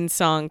toe bean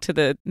song to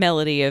the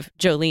melody of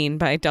Jolene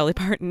by Dolly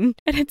Parton.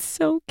 And it's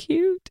so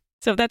cute.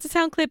 So that's a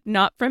sound clip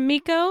not from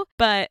Miko,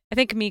 but I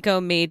think Miko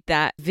made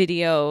that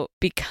video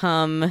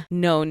become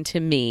known to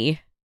me,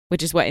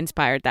 which is what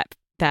inspired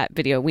that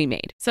video we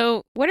made.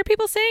 So what are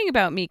people saying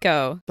about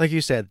Miko? Like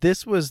you said,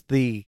 this was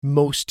the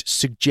most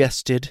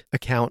suggested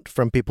account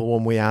from people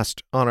when we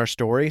asked on our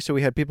story. So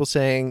we had people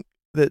saying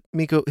that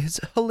Miko is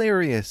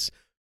hilarious,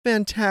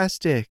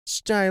 fantastic,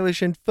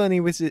 stylish and funny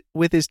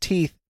with his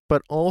teeth.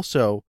 But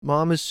also,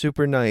 mom is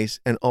super nice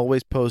and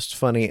always posts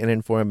funny and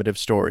informative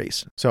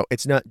stories. So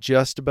it's not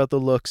just about the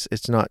looks.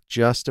 It's not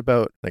just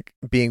about like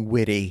being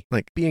witty,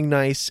 like being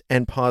nice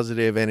and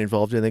positive and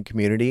involved in the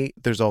community.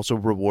 There's also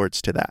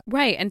rewards to that.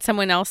 Right. And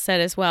someone else said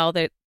as well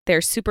that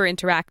they're super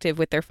interactive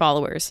with their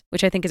followers,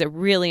 which I think is a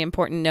really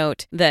important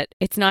note, that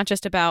it's not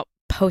just about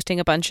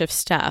posting a bunch of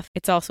stuff.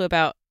 It's also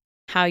about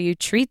how you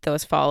treat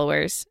those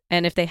followers.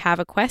 And if they have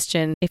a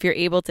question, if you're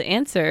able to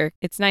answer,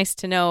 it's nice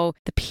to know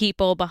the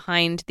people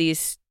behind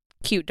these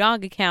cute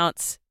dog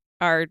accounts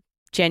are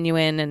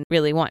genuine and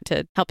really want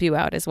to help you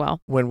out as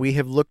well. When we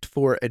have looked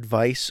for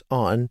advice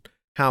on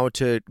how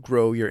to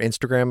grow your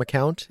Instagram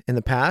account in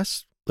the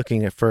past,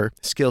 looking for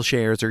skill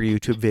shares or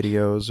YouTube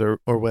videos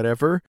or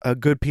whatever, a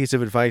good piece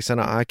of advice,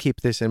 and I keep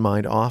this in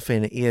mind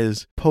often,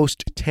 is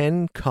post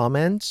 10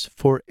 comments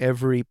for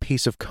every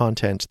piece of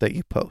content that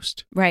you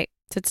post. Right.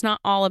 So it's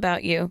not all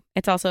about you.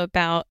 It's also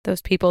about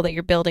those people that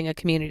you're building a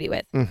community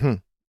with. Mm-hmm.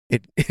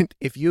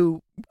 If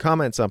you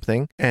comment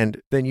something and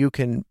then you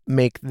can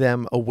make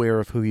them aware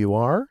of who you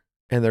are,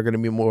 and they're going to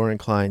be more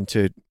inclined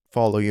to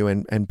follow you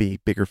and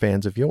be bigger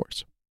fans of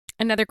yours.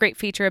 Another great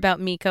feature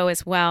about Miko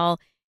as well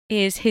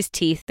is his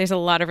teeth. There's a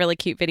lot of really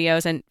cute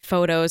videos and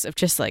photos of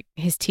just like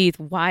his teeth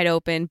wide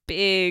open,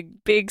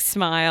 big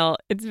smile.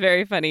 It's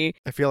very funny.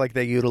 I feel like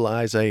they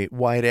utilize a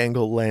wide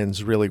angle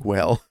lens really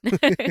well.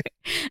 And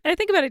I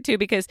think about it too,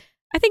 because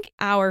I think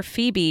our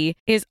Phoebe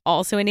is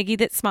also an Iggy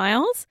that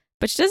smiles,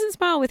 but she doesn't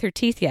smile with her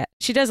teeth yet.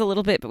 She does a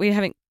little bit, but we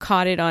haven't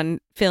caught it on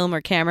film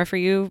or camera for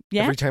you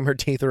yet. Every time her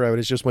teeth are out,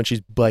 it's just when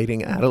she's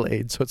biting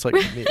Adelaide. So it's like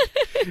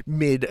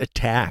mid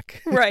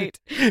attack. Right.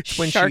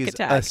 When Shark she's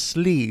attack.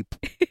 asleep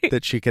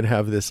that she can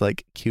have this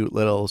like cute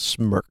little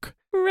smirk.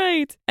 Right.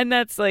 right. And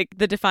that's like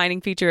the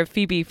defining feature of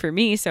Phoebe for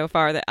me so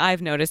far that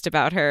I've noticed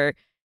about her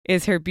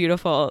is her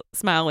beautiful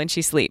smile when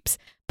she sleeps.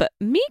 But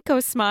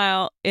Miko's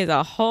smile is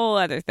a whole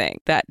other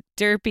thing. That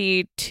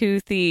derpy,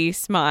 toothy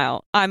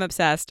smile. I'm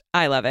obsessed.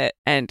 I love it.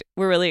 And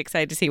we're really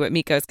excited to see what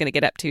Miko's going to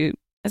get up to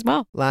as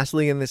well.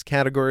 Lastly, in this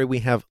category, we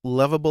have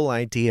Lovable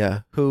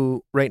Idea,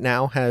 who right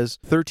now has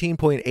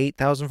 13.8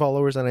 thousand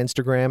followers on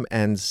Instagram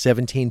and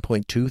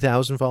 17.2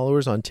 thousand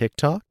followers on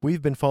TikTok.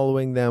 We've been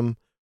following them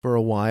for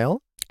a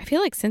while. I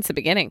feel like since the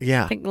beginning.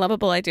 Yeah. I think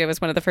Lovable Idea was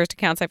one of the first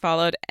accounts I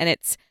followed, and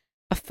it's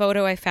a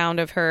photo I found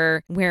of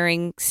her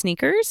wearing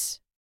sneakers.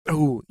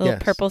 Oh, little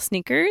yes. purple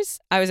sneakers.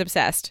 I was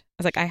obsessed.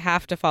 I was like, I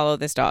have to follow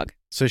this dog.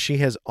 So she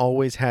has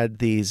always had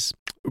these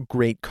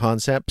great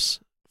concepts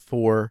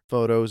for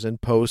photos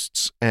and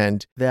posts,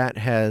 and that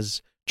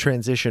has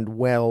transitioned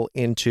well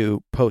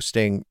into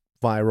posting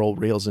viral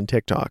reels and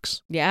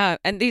TikToks. Yeah,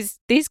 and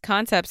these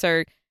concepts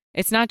are,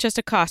 it's not just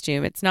a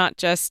costume. It's not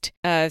just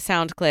a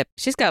sound clip.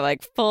 She's got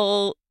like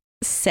full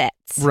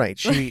sets. Right.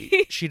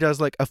 She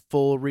does like a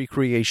full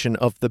recreation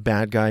of the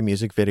Bad Guy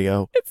music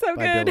video It's so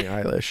by good. Billie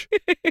Eilish.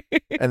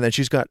 And then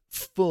she's got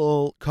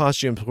full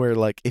costumes where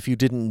like if you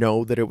didn't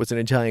know that it was an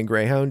Italian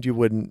Greyhound, you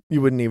wouldn't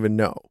even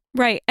know.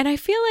 Right. And I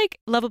feel like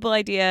Lovable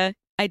Idea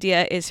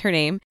is her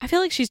name. I feel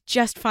like she's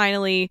just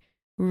finally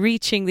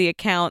reaching the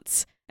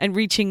accounts and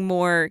reaching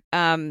more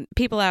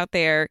people out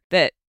there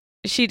that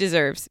she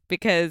deserves,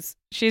 because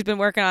she's been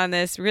working on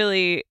this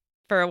really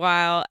for a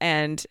while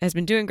and has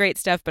been doing great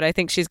stuff, but I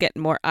think she's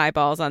getting more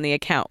eyeballs on the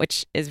account,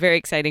 which is very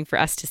exciting for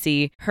us to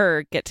see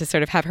her get to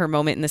sort of have her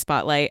moment in the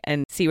spotlight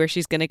and see where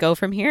she's going to go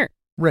from here.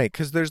 Right,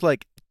 because there's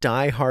like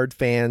diehard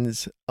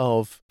fans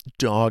of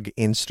dog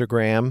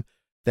Instagram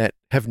that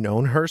have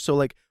known her. So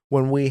like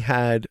when we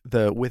had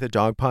the With a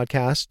Dog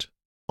podcast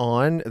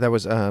on, that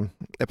was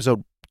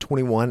episode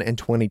 21 and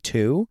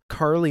 22,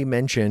 Carly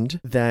mentioned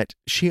that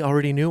she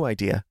already knew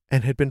Idea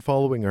and had been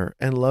following her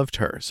and loved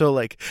her. So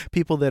like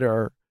people that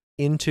are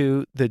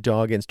into the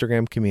dog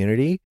Instagram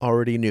community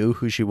already knew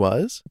who she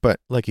was. But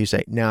like you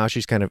say, now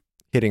she's kind of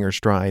hitting her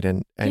stride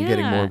and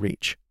getting more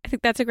reach. I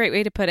think that's a great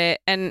way to put it.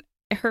 And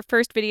her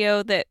first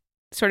video that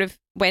sort of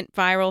went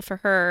viral for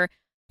her,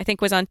 I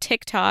think, was on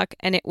TikTok,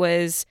 and it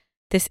was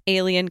this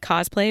alien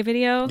cosplay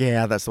video.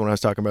 Yeah, that's the one I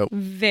was talking about.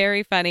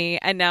 Very funny.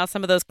 And now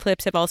some of those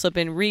clips have also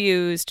been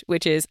reused,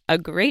 which is a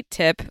great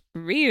tip.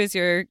 Reuse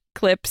your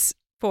clips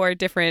for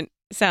different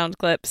sound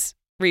clips.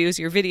 Reuse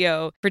your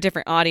video for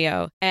different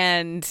audio.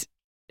 And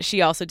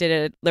she also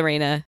did a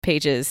Lorena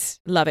Page's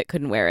Love It,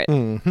 Couldn't Wear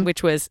It,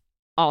 which was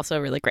also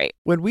really great.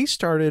 When we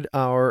started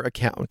our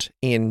account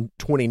in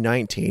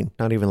 2019,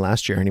 not even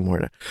last year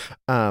anymore.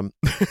 Oh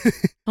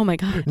my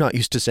God. Not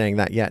used to saying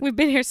that yet. We've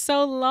been here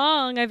so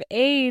long. I've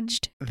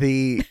aged.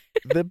 The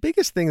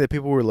biggest thing that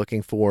people were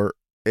looking for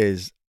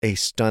is a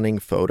stunning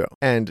photo.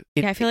 And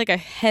I feel like a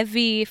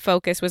heavy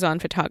focus was on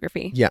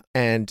photography. Yeah.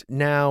 And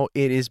now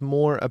it is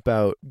more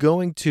about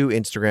going to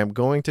Instagram,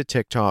 going to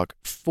TikTok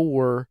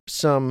for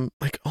some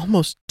like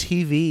almost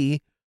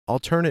TV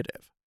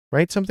alternative,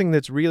 right? Something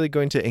that's really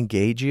going to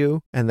engage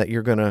you and that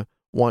you're going to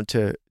want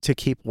to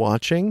keep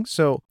watching.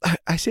 So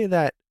I say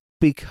that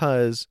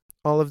because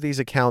all of these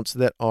accounts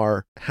that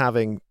are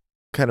having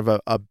kind of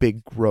a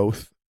big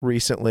growth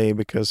recently,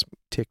 because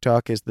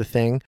TikTok is the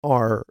thing,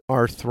 are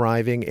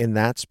thriving in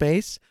that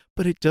space.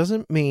 But it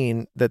doesn't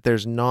mean that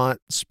there's not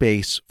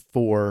space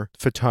for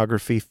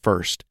photography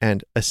first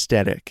and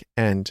aesthetic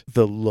and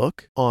the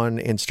look on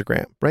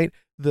Instagram, right?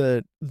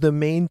 The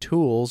main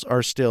tools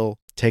are still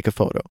take a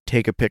photo,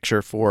 take a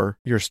picture for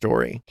your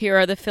story. Here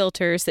are the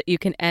filters that you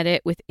can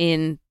edit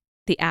within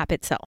the app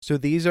itself. So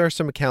these are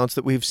some accounts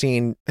that we've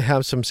seen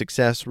have some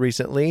success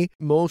recently,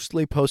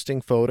 mostly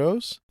posting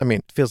photos. I mean,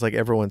 it feels like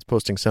everyone's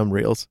posting some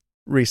reels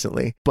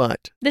recently,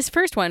 but this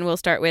first one we'll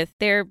start with,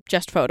 they're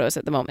just photos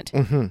at the moment.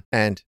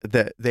 And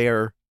they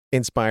are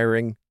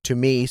inspiring to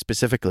me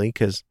specifically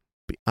because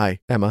I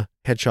am a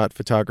headshot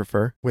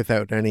photographer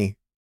without any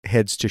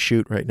heads to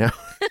shoot right now.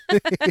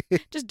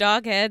 Just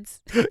dog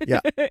heads. Yeah.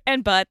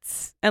 And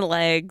butts and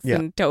legs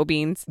and toe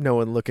beans. No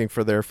one looking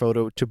for their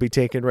photo to be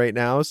taken right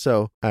now.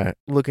 So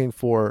looking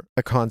for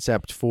a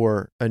concept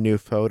for a new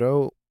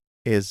photo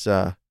is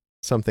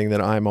something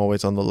that I'm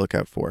always on the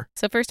lookout for.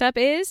 So first up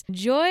is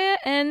Joya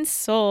and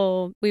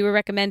Soul. We were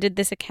recommended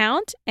this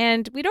account,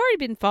 and we'd already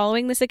been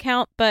following this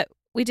account, but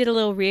we did a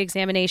little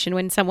re-examination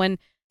when someone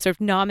sort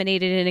of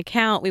nominated an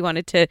account. We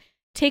wanted to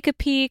take a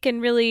peek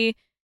and really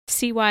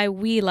see why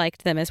we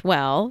liked them as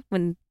well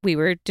when we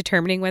were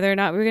determining whether or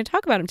not we were going to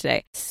talk about them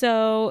today.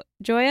 So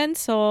Joya and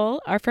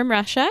Soul are from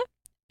Russia,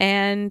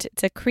 and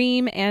it's a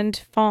cream and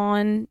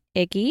fawn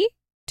Iggy,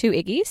 two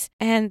Iggies,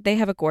 and they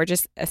have a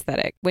gorgeous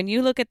aesthetic. When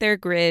you look at their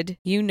grid,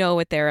 you know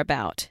what they're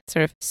about.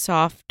 Sort of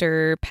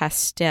softer,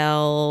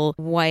 pastel,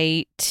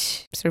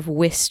 white, sort of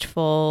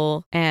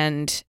wistful,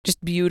 and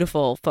just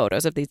beautiful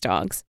photos of these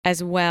dogs.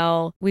 As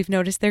well, we've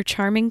noticed their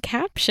charming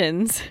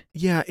captions.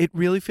 Yeah, it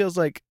really feels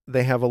like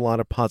they have a lot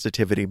of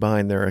positivity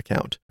behind their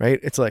account, right?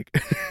 It's like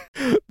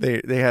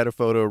they had a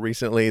photo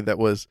recently that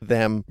was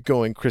them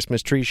going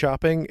Christmas tree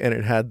shopping, and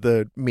it had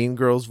the Mean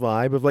Girls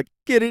vibe of like,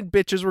 get it,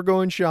 bitches, we're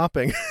going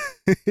shopping.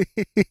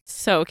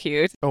 So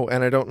cute. Oh,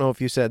 and I don't know if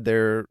you said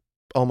they're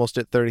almost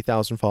at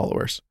 30,000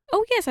 followers.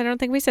 Oh, yes, I don't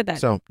think we said that.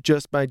 So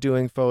just by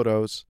doing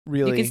photos,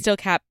 really... You can still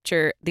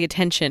capture the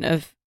attention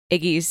of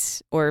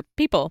Iggies or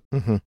people.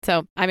 Mm-hmm.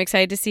 So I'm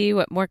excited to see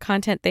what more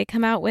content they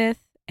come out with.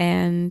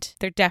 And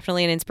they're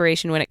definitely an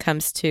inspiration when it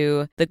comes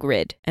to the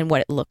grid and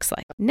what it looks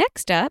like.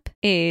 Next up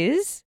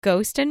is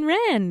Ghost and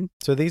Wren.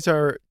 So these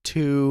are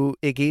two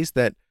Iggies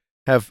that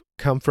have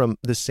come from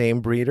the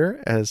same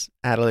breeder as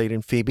Adelaide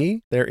and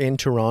Phoebe. They're in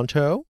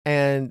Toronto,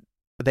 and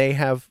they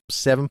have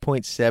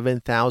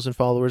 7.7 thousand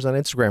followers on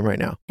Instagram right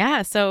now.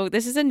 Yeah, so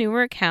this is a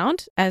newer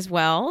account as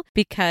well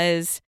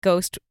because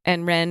Ghost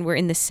and Wren were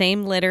in the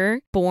same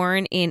litter,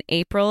 born in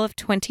April of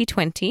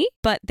 2020,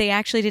 but they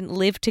actually didn't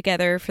live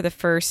together for the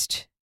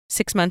first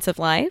 6 months of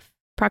life,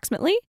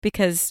 approximately,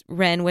 because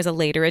Wren was a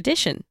later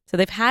addition. So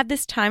they've had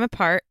this time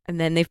apart and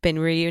then they've been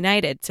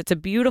reunited. So it's a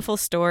beautiful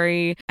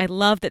story. I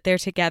love that they're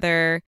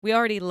together. We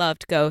already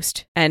loved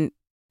Ghost, and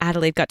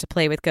Adelaide got to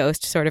play with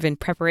Ghost sort of in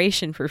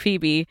preparation for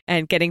Phoebe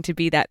and getting to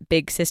be that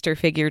big sister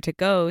figure to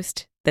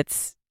Ghost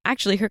that's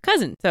actually her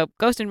cousin. So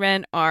Ghost and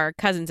Wren are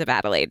cousins of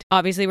Adelaide.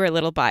 Obviously, we're a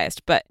little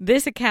biased, but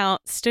this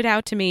account stood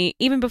out to me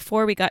even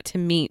before we got to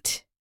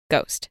meet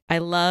Ghost. I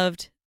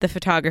loved the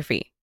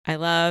photography. I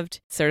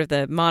loved sort of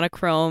the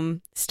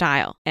monochrome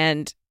style.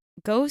 And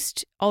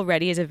Ghost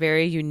already is a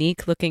very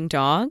unique looking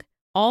dog,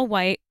 all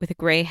white with a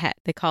gray head.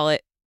 They call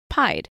it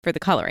pied for the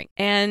coloring.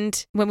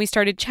 And when we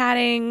started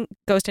chatting,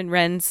 Ghost and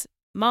Wren's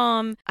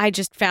mom, I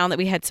just found that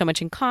we had so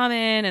much in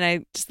common, and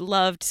I just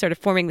loved sort of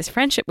forming this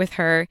friendship with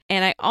her.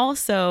 And I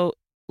also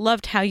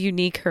loved how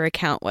unique her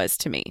account was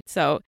to me.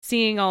 So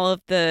seeing all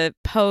of the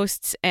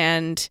posts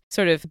and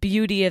sort of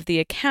beauty of the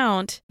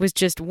account was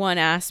just one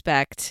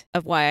aspect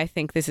of why I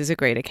think this is a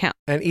great account.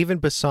 And even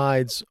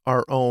besides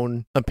our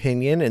own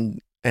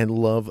opinion and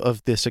love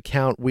of this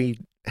account, we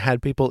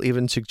had people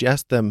even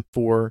suggest them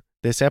for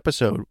this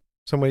episode.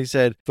 Somebody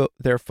said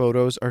their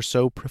photos are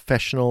so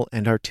professional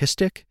and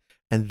artistic,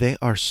 and they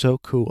are so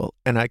cool.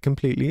 And I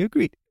completely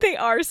agree. They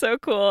are so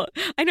cool.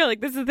 I know,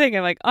 like, this is the thing.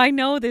 I'm like, I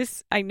know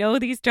these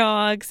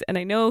dogs, and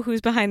I know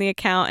who's behind the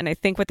account, and I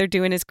think what they're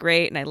doing is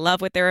great, and I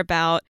love what they're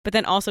about. But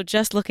then also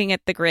just looking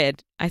at the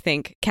grid, I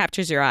think,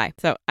 captures your eye.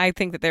 So I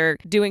think that they're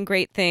doing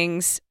great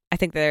things. I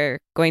think they're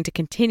going to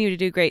continue to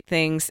do great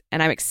things,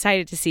 and I'm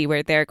excited to see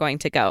where they're going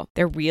to go.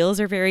 Their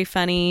reels are very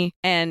funny,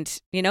 and,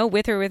 you know,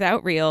 with or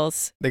without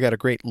reels, they got a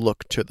great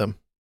look to them.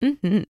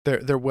 Mm-hmm.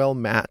 They're well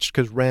matched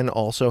because Wren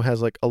also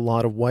has like a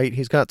lot of white.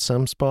 He's got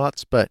some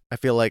spots, but I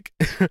feel like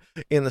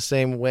in the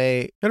same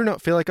way, I don't know, I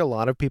feel like a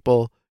lot of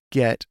people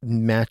get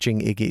matching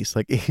Iggies,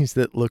 like Iggies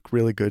that look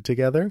really good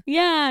together.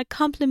 Yeah,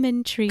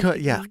 complementary.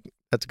 Yeah,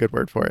 that's a good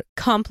word for it.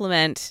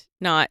 Compliment,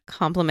 not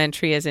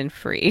complimentary as in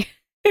free.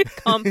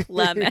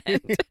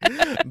 Complement.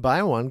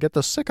 Buy one, get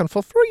the second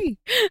for free.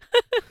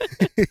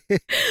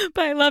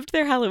 But I loved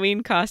their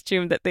Halloween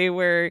costume that they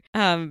were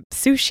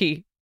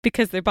sushi,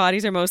 because their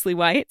bodies are mostly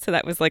white. So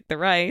that was like the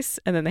rice.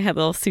 And then they had a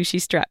little sushi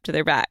strap to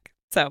their back.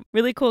 So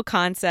really cool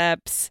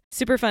concepts,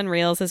 super fun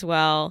reels as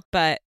well.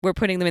 But we're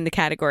putting them in the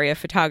category of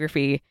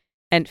photography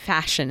and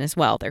fashion as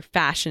well. Their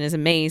fashion is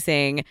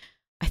amazing.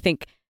 I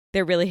think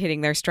they're really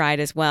hitting their stride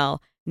as well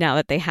now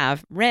that they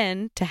have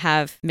Wren to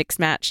have mixed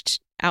matched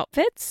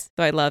outfits.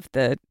 So I love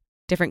the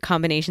different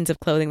combinations of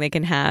clothing they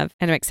can have.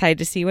 And I'm excited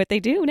to see what they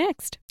do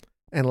next.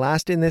 And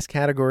last in this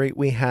category,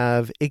 we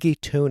have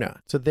Iggy Tuna.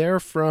 So they're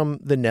from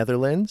the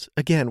Netherlands.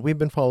 Again, we've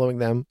been following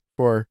them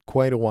for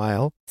quite a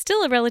while.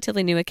 Still a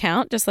relatively new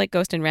account, just like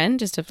Ghost and Wren,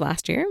 just of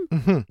last year.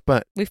 Mm-hmm.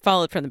 But we've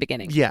followed from the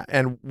beginning. Yeah,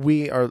 and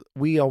we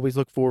always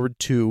look forward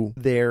to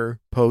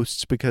their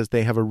posts because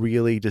they have a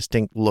really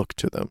distinct look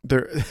to them.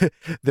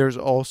 There's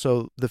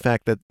also the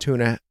fact that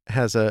Tuna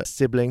has a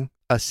sibling,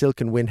 a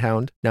silken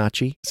windhound,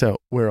 Nachi. So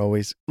we're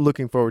always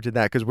looking forward to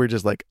that because we're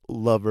just like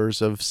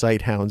lovers of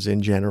sighthounds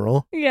in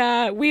general.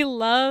 Yeah, we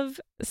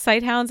love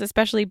sighthounds,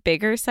 especially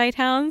bigger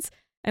sighthounds.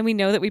 And we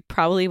know that we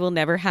probably will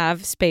never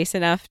have space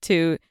enough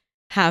to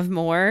have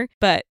more,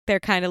 but they're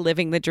kind of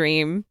living the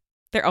dream.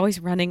 They're always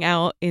running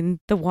out in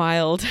the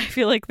wild. I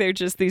feel like they're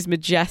just these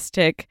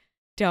majestic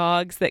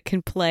dogs that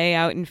can play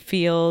out in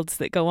fields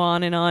that go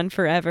on and on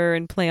forever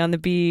and play on the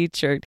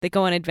beach, or they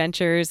go on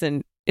adventures.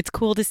 And it's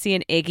cool to see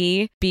an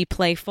Iggy be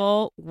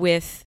playful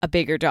with a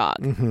bigger dog.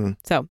 Mm-hmm.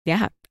 So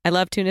yeah, I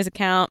love Tuna's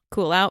account.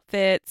 Cool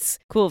outfits,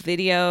 cool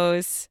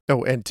videos.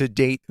 Oh, and to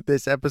date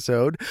this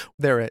episode,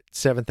 they're at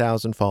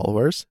 7,000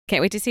 followers.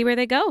 Can't wait to see where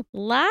they go.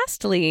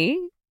 Lastly,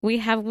 we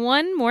have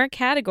one more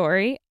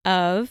category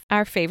of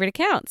our favorite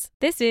accounts.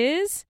 This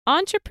is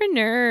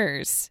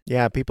entrepreneurs.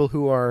 Yeah, people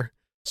who are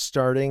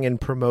starting and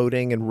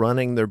promoting and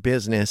running their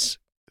business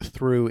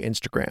through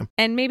Instagram.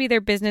 And maybe their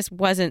business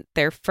wasn't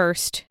their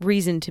first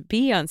reason to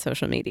be on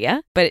social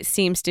media, but it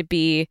seems to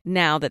be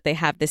now that they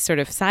have this sort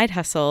of side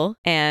hustle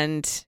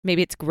and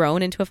maybe it's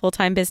grown into a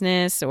full-time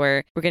business,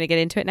 or we're going to get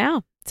into it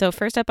now. So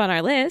first up on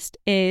our list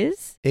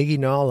is Iggy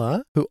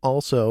Nala, who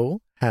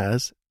also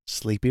has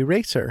Sleepy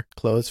Racer,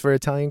 clothes for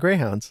Italian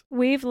Greyhounds.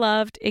 We've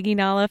loved Iggy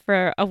Nala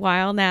for a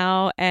while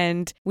now,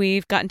 and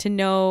we've gotten to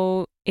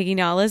know Iggy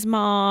Nala's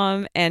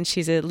mom, and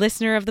she's a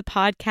listener of the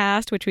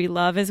podcast, which we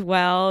love as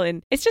well.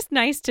 And it's just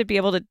nice to be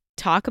able to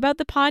talk about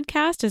the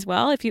podcast as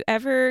well. If you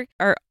ever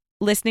are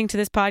listening to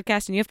this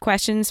podcast and you have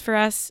questions for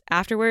us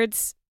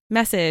afterwards,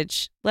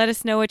 message, let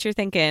us know what you're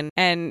thinking.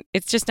 And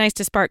it's just nice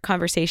to spark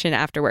conversation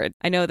afterward.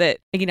 I know that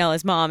Iggy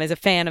Nala's mom is a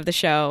fan of the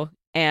show,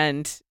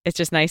 and it's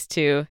just nice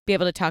to be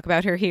able to talk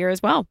about her here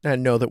as well.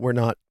 And know that we're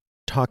not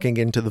talking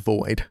into the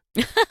void.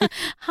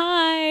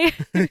 Hi.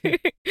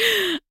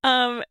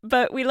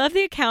 But we love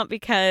the account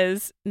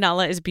because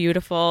Nala is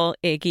beautiful.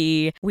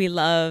 Iggy, we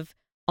love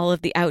all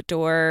of the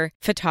outdoor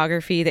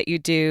photography that you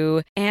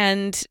do,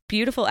 and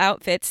beautiful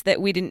outfits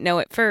that we didn't know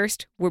at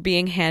first were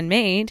being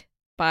handmade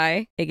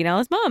by Iggy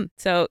Nala's mom.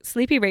 So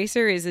Sleepy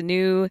Racer is a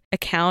new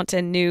account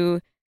and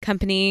new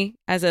company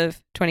as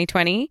of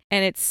 2020,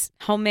 and it's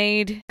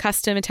homemade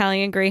custom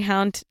Italian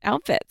Greyhound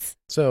outfits.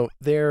 So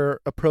they're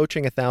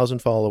approaching 1,000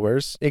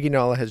 followers. Iggy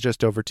Nala has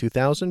just over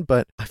 2,000,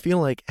 but I feel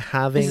like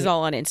having... This is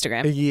all on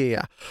Instagram.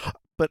 Yeah.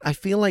 But I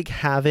feel like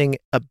having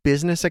a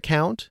business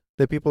account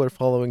that people are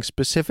following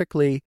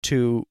specifically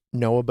to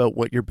know about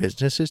what your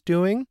business is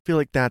doing, I feel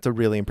like that's a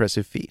really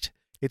impressive feat.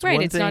 It's right,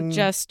 one it's thing, not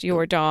just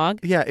your dog.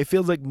 Yeah, it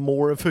feels like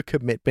more of a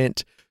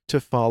commitment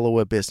to follow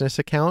a business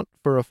account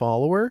for a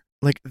follower.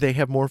 Like they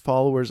have more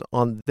followers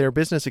on their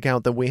business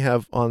account than we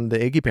have on the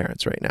Iggy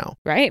Parents right now.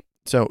 Right.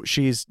 So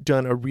she's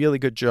done a really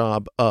good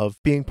job of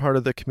being part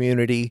of the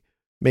community,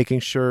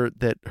 making sure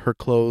that her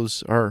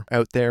clothes are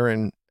out there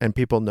and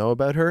people know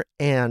about her,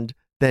 and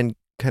then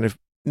kind of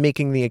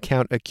making the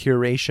account a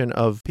curation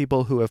of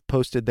people who have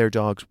posted their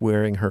dogs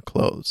wearing her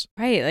clothes.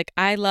 Right. Like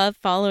I love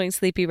following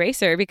Sleepy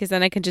Racer because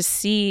then I can just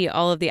see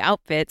all of the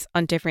outfits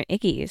on different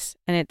Iggies.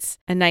 And it's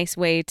a nice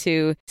way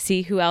to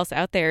see who else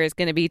out there is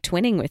going to be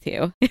twinning with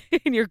you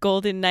in your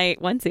Golden Night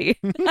onesie.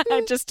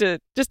 just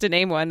to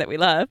name one that we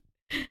love.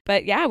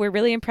 But yeah, we're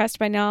really impressed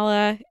by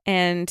Nala.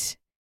 And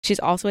she's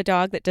also a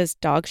dog that does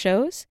dog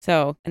shows.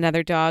 So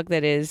another dog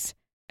that is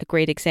a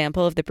great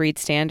example of the breed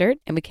standard,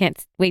 and we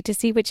can't wait to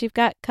see what you've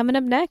got coming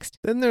up next.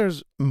 Then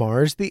there's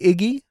Mars the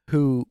Iggy,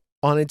 who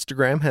on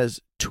Instagram has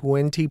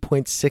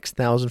 20.6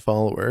 thousand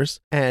followers,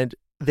 and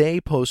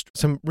they post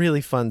some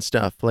really fun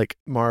stuff, like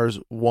Mars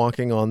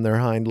walking on their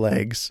hind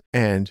legs,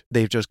 and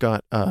they've just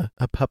got a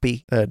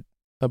puppy, a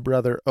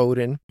brother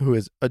Odin, who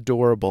is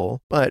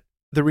adorable. But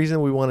the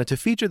reason we wanted to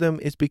feature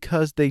them is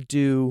because they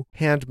do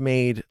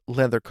handmade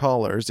leather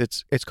collars.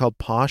 It's called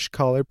Posh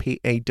Collar,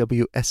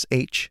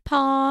 Pawsh.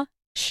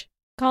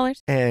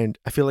 Collars. And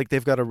I feel like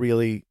they've got a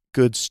really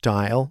good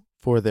style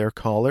for their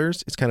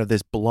collars. It's kind of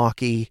this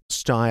blocky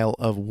style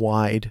of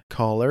wide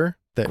collar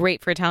that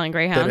great for Italian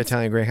Greyhounds. That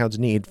Italian Greyhounds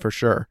need for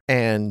sure.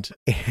 And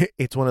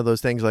it's one of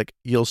those things like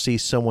you'll see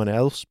someone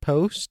else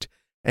post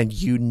and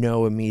you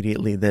know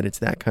immediately that it's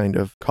that kind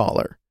of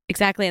collar.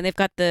 Exactly. And they've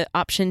got the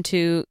option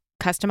to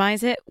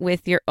customize it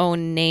with your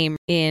own name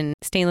in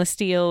stainless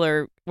steel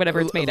or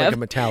whatever it's made like of. Like a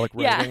metallic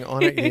writing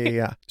on it.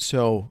 Yeah.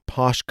 So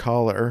Posh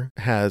Collar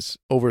has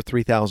over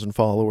 3,000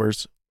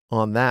 followers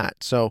on that.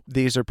 So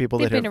these are people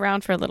They've that have been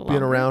around for a little been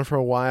longer. around for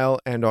a while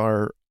and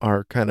are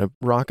kind of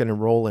rocking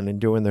and rolling and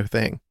doing their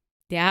thing.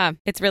 Yeah.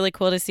 It's really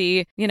cool to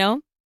see,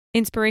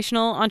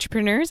 inspirational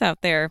entrepreneurs out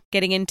there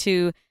getting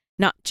into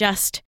not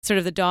just sort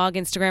of the dog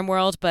Instagram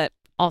world, but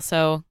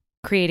also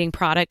creating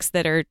products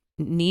that are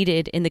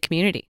needed in the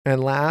community.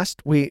 And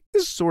last, this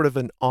is sort of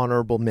an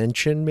honorable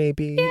mention,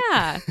 maybe.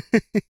 Yeah,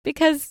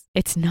 because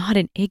it's not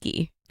an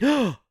Iggy.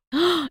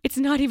 It's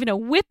not even a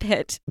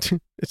whippet.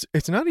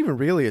 It's not even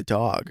really a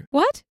dog.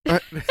 What?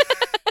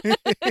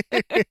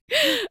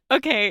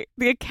 Okay,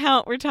 the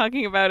account we're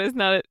talking about is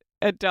not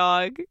a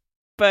dog,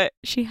 but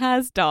she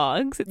has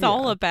dogs. It's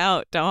all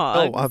about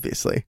dogs. Oh,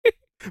 obviously.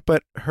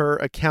 But her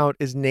account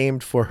is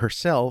named for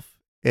herself.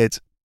 It's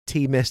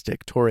Tori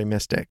Mystic.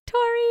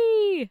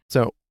 Tori!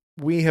 So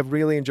we have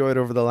really enjoyed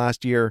over the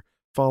last year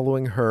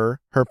following her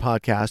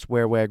podcast,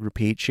 Wear, Wag,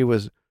 Repeat. She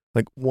was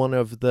like one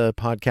of the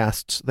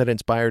podcasts that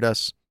inspired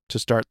us to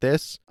start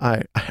this.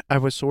 I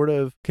was sort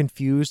of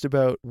confused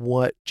about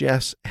what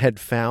Jess had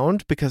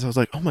found because I was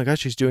like, oh my gosh,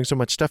 she's doing so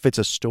much stuff. It's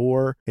a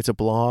store, it's a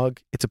blog,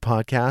 it's a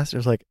podcast. It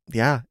was like,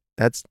 yeah,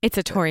 it's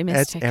a Tori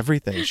Mystic. That's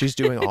everything. She's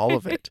doing all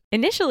of it.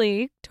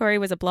 Initially, Tori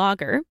was a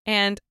blogger,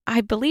 and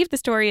I believe the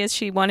story is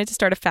she wanted to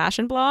start a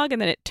fashion blog,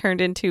 and then it turned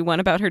into one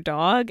about her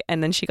dog,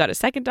 and then she got a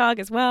second dog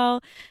as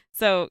well.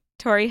 So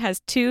Tori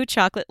has 2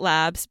 chocolate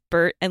labs,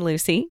 Bert and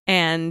Lucy,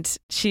 and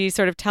she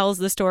sort of tells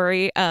the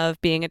story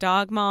of being a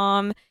dog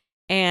mom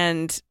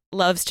and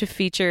loves to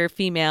feature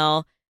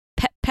female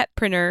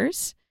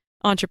petpreneurs,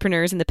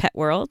 entrepreneurs in the pet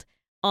world,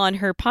 on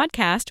her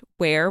podcast,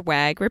 Wear,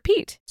 Wag,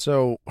 Repeat.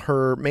 So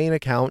her main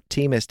account,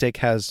 T Mystic,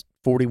 has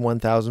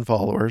 41,000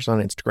 followers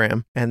on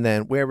Instagram, and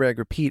then Wear, Wag,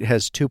 Repeat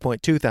has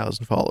 2.2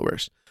 thousand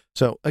followers.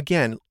 So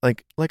again,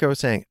 like I was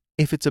saying,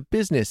 if it's a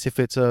business, if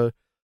it's a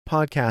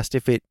podcast,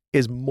 if it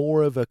is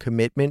more of a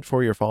commitment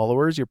for your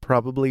followers,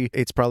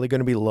 it's probably going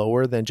to be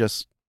lower than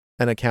just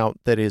an account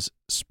that is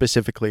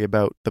specifically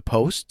about the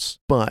posts.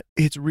 But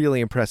it's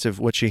really impressive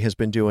what she has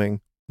been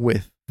doing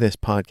with this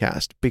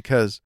podcast,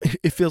 because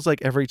it feels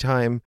like every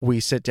time we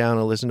sit down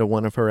and listen to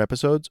one of her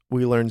episodes,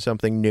 we learn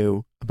something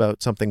new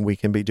about something we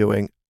can be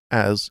doing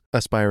as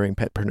aspiring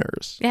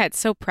petpreneurs. Yeah, it's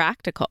so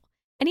practical.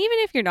 And even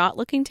if you're not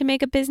looking to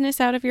make a business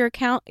out of your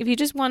account, if you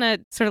just want to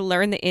sort of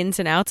learn the ins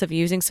and outs of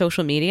using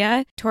social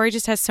media, Tori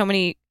just has so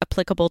many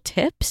applicable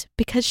tips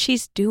because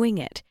she's doing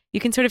it. You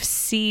can sort of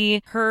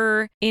see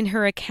her in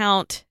her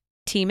account,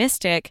 T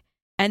Mystic,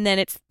 and then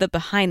it's the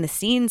behind the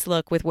scenes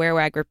look with Wear,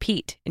 Wag,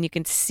 Repeat. And you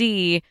can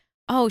see,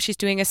 oh, she's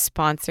doing a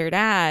sponsored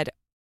ad.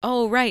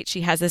 Oh, right,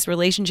 she has this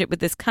relationship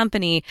with this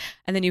company.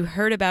 And then you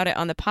heard about it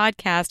on the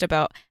podcast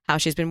about how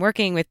she's been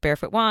working with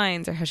Barefoot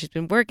Wines, or how she's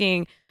been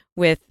working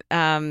with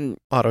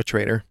Auto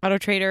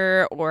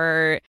Trader,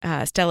 or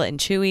Stella and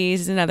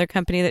Chewy's is another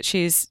company that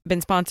she's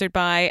been sponsored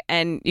by.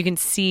 And you can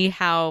see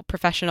how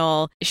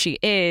professional she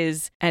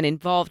is and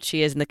involved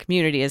she is in the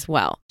community as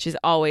well. She's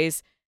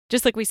always,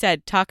 just like we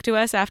said, talk to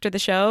us after the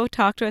show,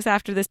 talk to us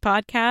after this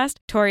podcast.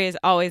 Tori is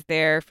always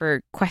there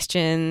for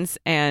questions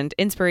and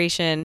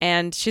inspiration,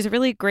 and she's a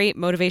really great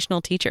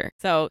motivational teacher.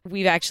 So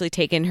we've actually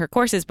taken her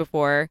courses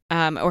before,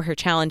 or her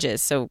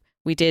challenges. So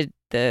we did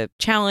the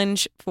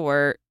challenge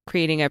for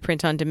creating a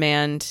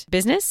print-on-demand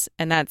business,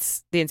 and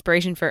that's the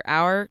inspiration for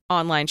our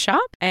online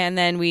shop. And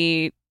then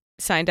we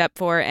signed up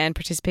for and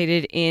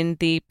participated in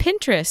the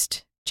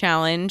Pinterest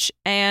challenge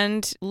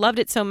and loved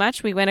it so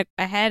much we went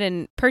ahead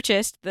and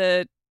purchased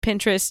the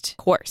Pinterest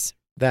course.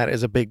 That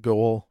is a big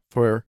goal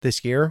for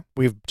this year.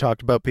 We've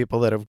talked about people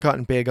that have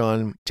gotten big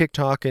on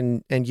TikTok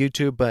and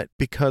YouTube, but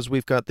because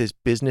we've got this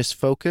business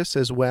focus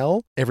as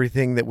well,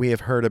 everything that we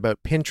have heard about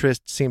Pinterest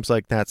seems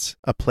like that's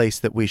a place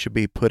that we should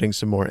be putting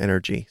some more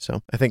energy.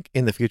 So I think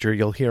in the future,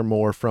 you'll hear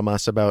more from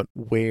us about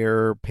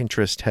where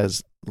Pinterest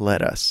has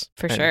led us.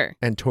 For sure.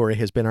 And Tori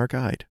has been our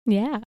guide.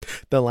 Yeah.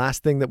 The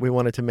last thing that we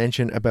wanted to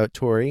mention about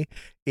Tori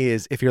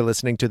is, if you're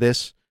listening to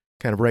this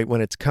kind of right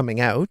when it's coming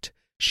out,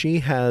 she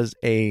has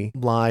a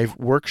live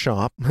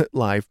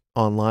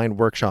online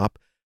workshop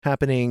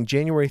happening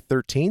January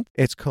 13th.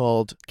 It's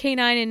called K9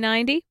 and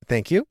 90.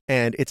 Thank you.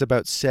 And it's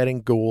about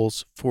setting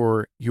goals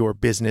for your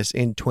business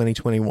in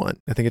 2021.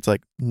 I think it's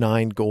like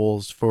 9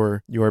 goals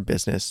for your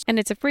business. And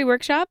it's a free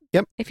workshop.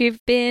 Yep. If you've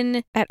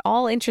been at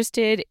all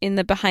interested in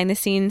the behind the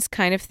scenes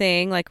kind of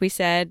thing, like we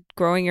said,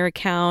 growing your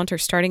account or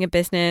starting a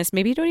business,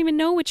 maybe you don't even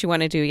know what you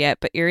want to do yet,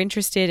 but you're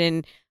interested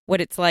in what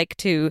it's like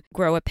to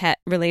grow a pet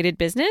related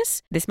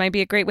business, this might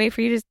be a great way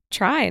for you to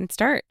try and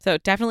start. So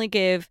definitely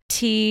give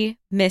T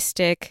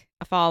Mystic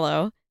a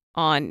follow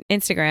on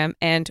Instagram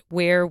and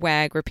Wear,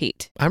 Wag,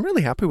 Repeat. I'm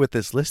really happy with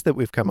this list that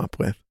we've come up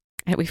with.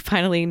 And we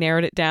finally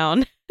narrowed it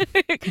down.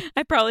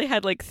 I probably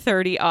had like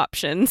 30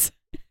 options.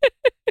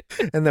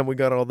 And then we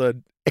got all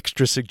the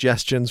extra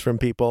suggestions from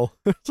people.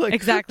 It's like,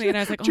 exactly. And I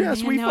was like, oh, Jess,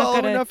 man, we now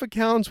follow enough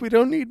accounts. We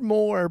don't need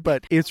more.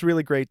 But it's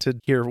really great to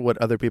hear what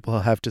other people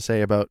have to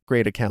say about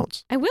great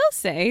accounts. I will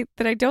say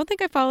that I don't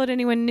think I followed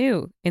anyone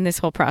new in this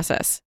whole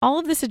process. All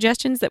of the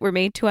suggestions that were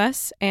made to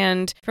us,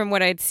 and from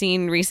what I'd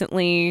seen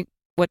recently,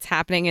 what's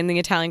happening in the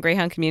Italian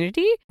Greyhound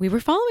community, we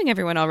were following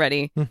everyone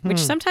already, which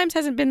sometimes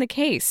hasn't been the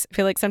case. I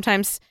feel like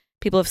sometimes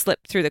people have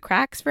slipped through the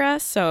cracks for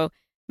us. So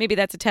maybe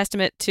that's a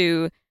testament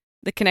to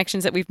the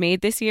connections that we've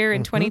made this year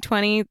in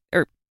 2020,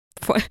 or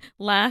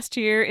last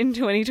year in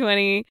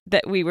 2020,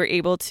 that we were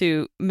able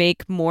to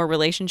make more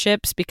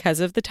relationships because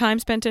of the time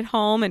spent at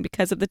home and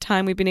because of the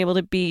time we've been able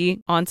to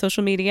be on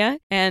social media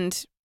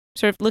and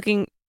sort of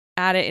looking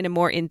at it in a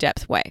more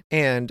in-depth way.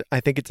 And I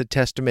think it's a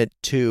testament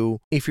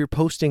to, if you're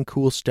posting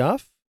cool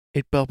stuff,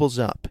 it bubbles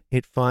up.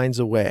 It finds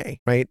a way,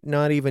 right?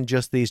 Not even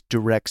just these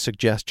direct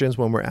suggestions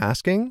when we're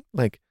asking,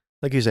 like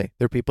you say,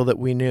 they're people that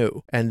we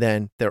knew. And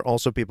then they're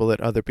also people that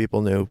other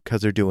people knew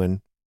because they're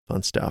doing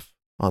fun stuff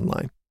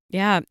online.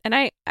 Yeah. And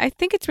I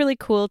think it's really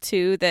cool,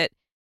 too, that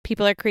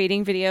people are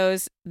creating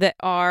videos that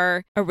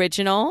are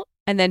original.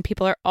 And then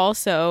people are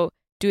also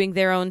doing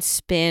their own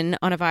spin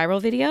on a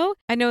viral video.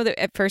 I know that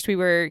at first we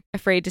were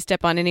afraid to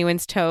step on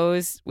anyone's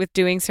toes with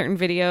doing certain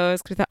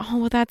videos because we thought, oh,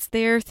 well, that's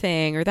their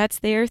thing or that's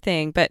their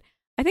thing. But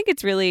I think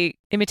it's really,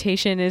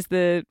 imitation is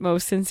the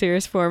most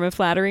sincerest form of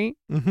flattery.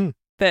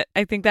 That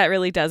I think that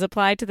really does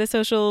apply to the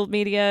social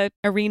media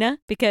arena,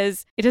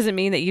 because it doesn't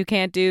mean that you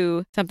can't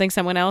do something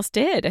someone else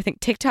did. I think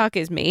TikTok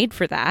is made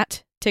for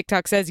that.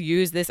 TikTok says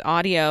use this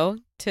audio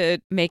to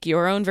make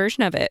your own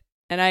version of it.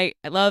 And I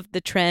love the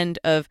trend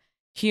of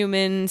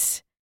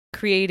humans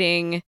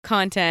creating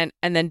content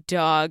and then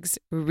dogs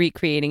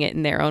recreating it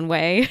in their own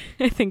way.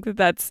 I think that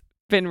that's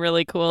been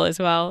really cool as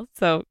well.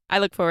 So I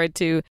look forward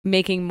to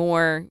making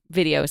more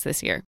videos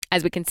this year.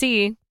 As we can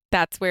see,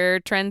 that's where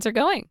trends are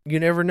going. You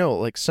never know.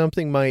 Like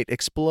something might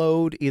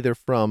explode either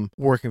from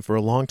working for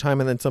a long time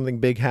and then something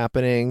big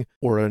happening,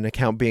 or an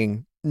account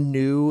being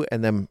new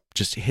and them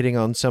just hitting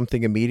on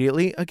something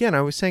immediately. Again,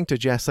 I was saying to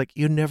Jess, like,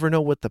 you never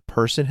know what the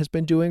person has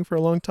been doing for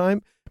a long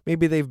time.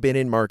 Maybe they've been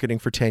in marketing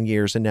for 10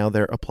 years and now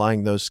they're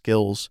applying those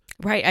skills.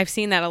 Right. I've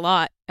seen that a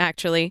lot,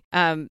 actually.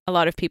 A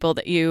lot of people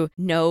that you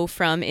know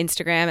from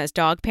Instagram as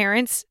dog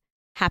parents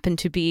happen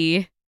to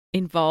be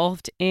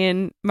involved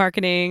in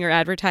marketing or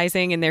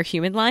advertising in their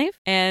human life,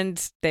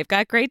 and they've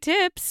got great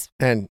tips.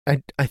 And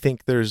I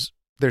think there's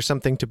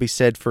something to be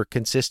said for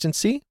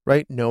consistency,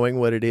 right? Knowing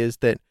what it is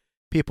that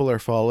people are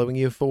following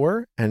you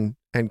for, and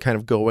kind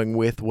of going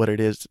with what it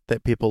is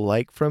that people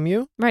like from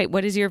you. Right.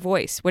 What is your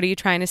voice? What are you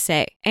trying to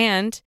say?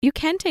 And you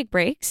can take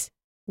breaks.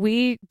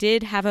 We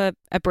did have a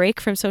break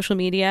from social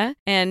media,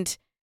 and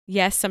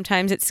yes,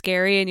 sometimes it's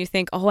scary and you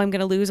think, oh, I'm going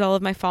to lose all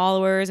of my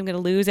followers. I'm going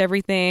to lose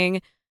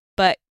everything.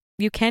 But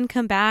you can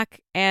come back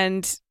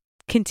and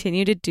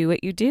continue to do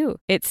what you do.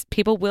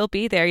 People will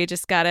be there. You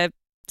just got to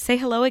say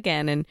hello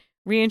again and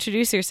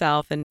reintroduce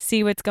yourself and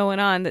see what's going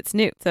on that's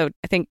new. So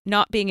I think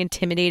not being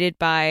intimidated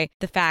by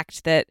the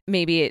fact that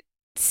maybe it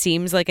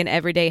seems like an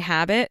everyday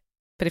habit,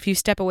 but if you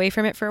step away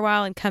from it for a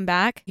while and come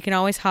back, you can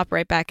always hop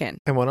right back in.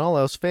 And when all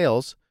else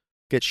fails,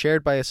 get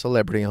shared by a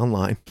celebrity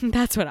online.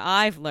 That's what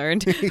I've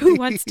learned. Who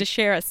wants to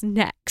share us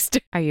next?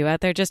 Are you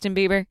out there, Justin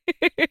Bieber?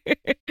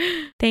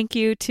 Thank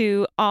you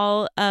to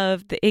all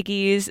of the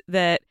Iggies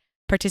that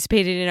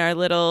participated in our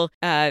little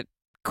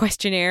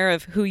questionnaire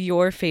of who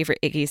your favorite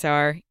Iggies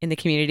are in the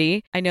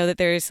community. I know that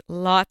there's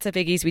lots of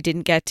Iggies we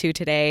didn't get to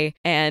today,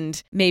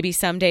 and maybe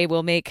someday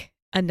we'll make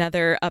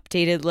another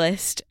updated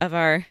list of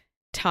our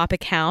top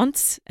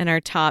accounts and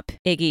our top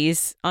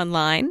Iggies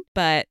online.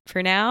 But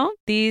for now,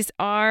 these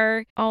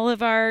are all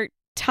of our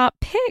top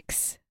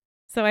picks.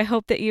 So I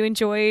hope that you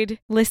enjoyed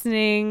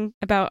listening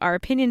about our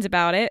opinions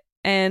about it,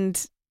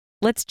 and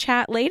let's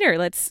chat later.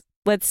 Let's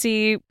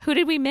see, who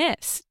did we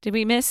miss? Did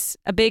we miss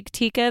a big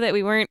Tika that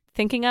we weren't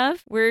thinking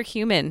of? We're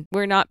human.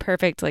 We're not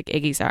perfect like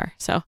Iggies are.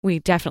 So we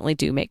definitely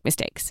do make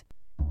mistakes.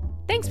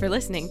 Thanks for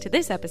listening to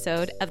this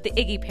episode of The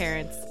Iggy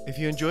Parents. If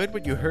you enjoyed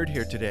what you heard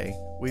here today,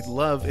 we'd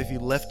love if you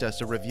left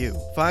us a review.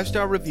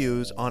 5-star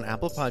reviews on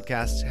Apple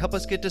Podcasts help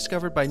us get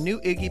discovered by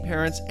new Iggy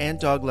parents and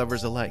dog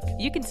lovers alike.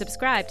 You can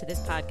subscribe to this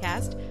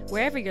podcast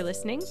wherever you're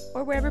listening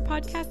or wherever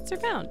podcasts are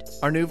found.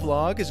 Our new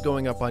vlog is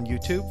going up on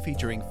YouTube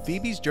featuring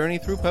Phoebe's journey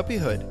through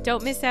puppyhood.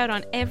 Don't miss out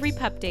on every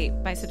pup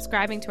date by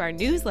subscribing to our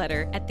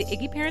newsletter at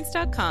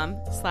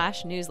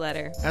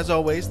theiggyparents.com/newsletter. As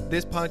always,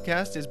 this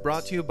podcast is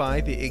brought to you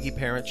by the Iggy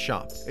Parents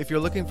Shop. If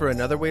you're looking for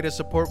another way to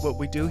support what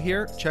we do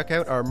here, check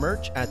out our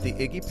merch at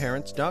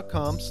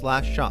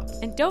theiggyparents.com/shop.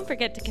 And don't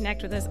forget to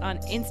connect with us on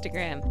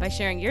Instagram by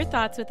sharing your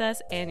thoughts with us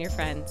and your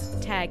friends.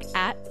 Tag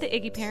at the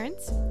Iggy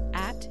Parents,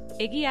 at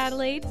Iggy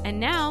Adelaide, and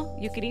now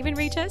you can even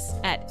reach us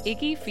at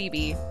Iggy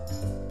Phoebe.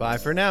 Bye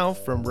for now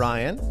from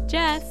Ryan,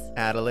 Jess,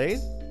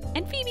 Adelaide,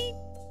 and Phoebe.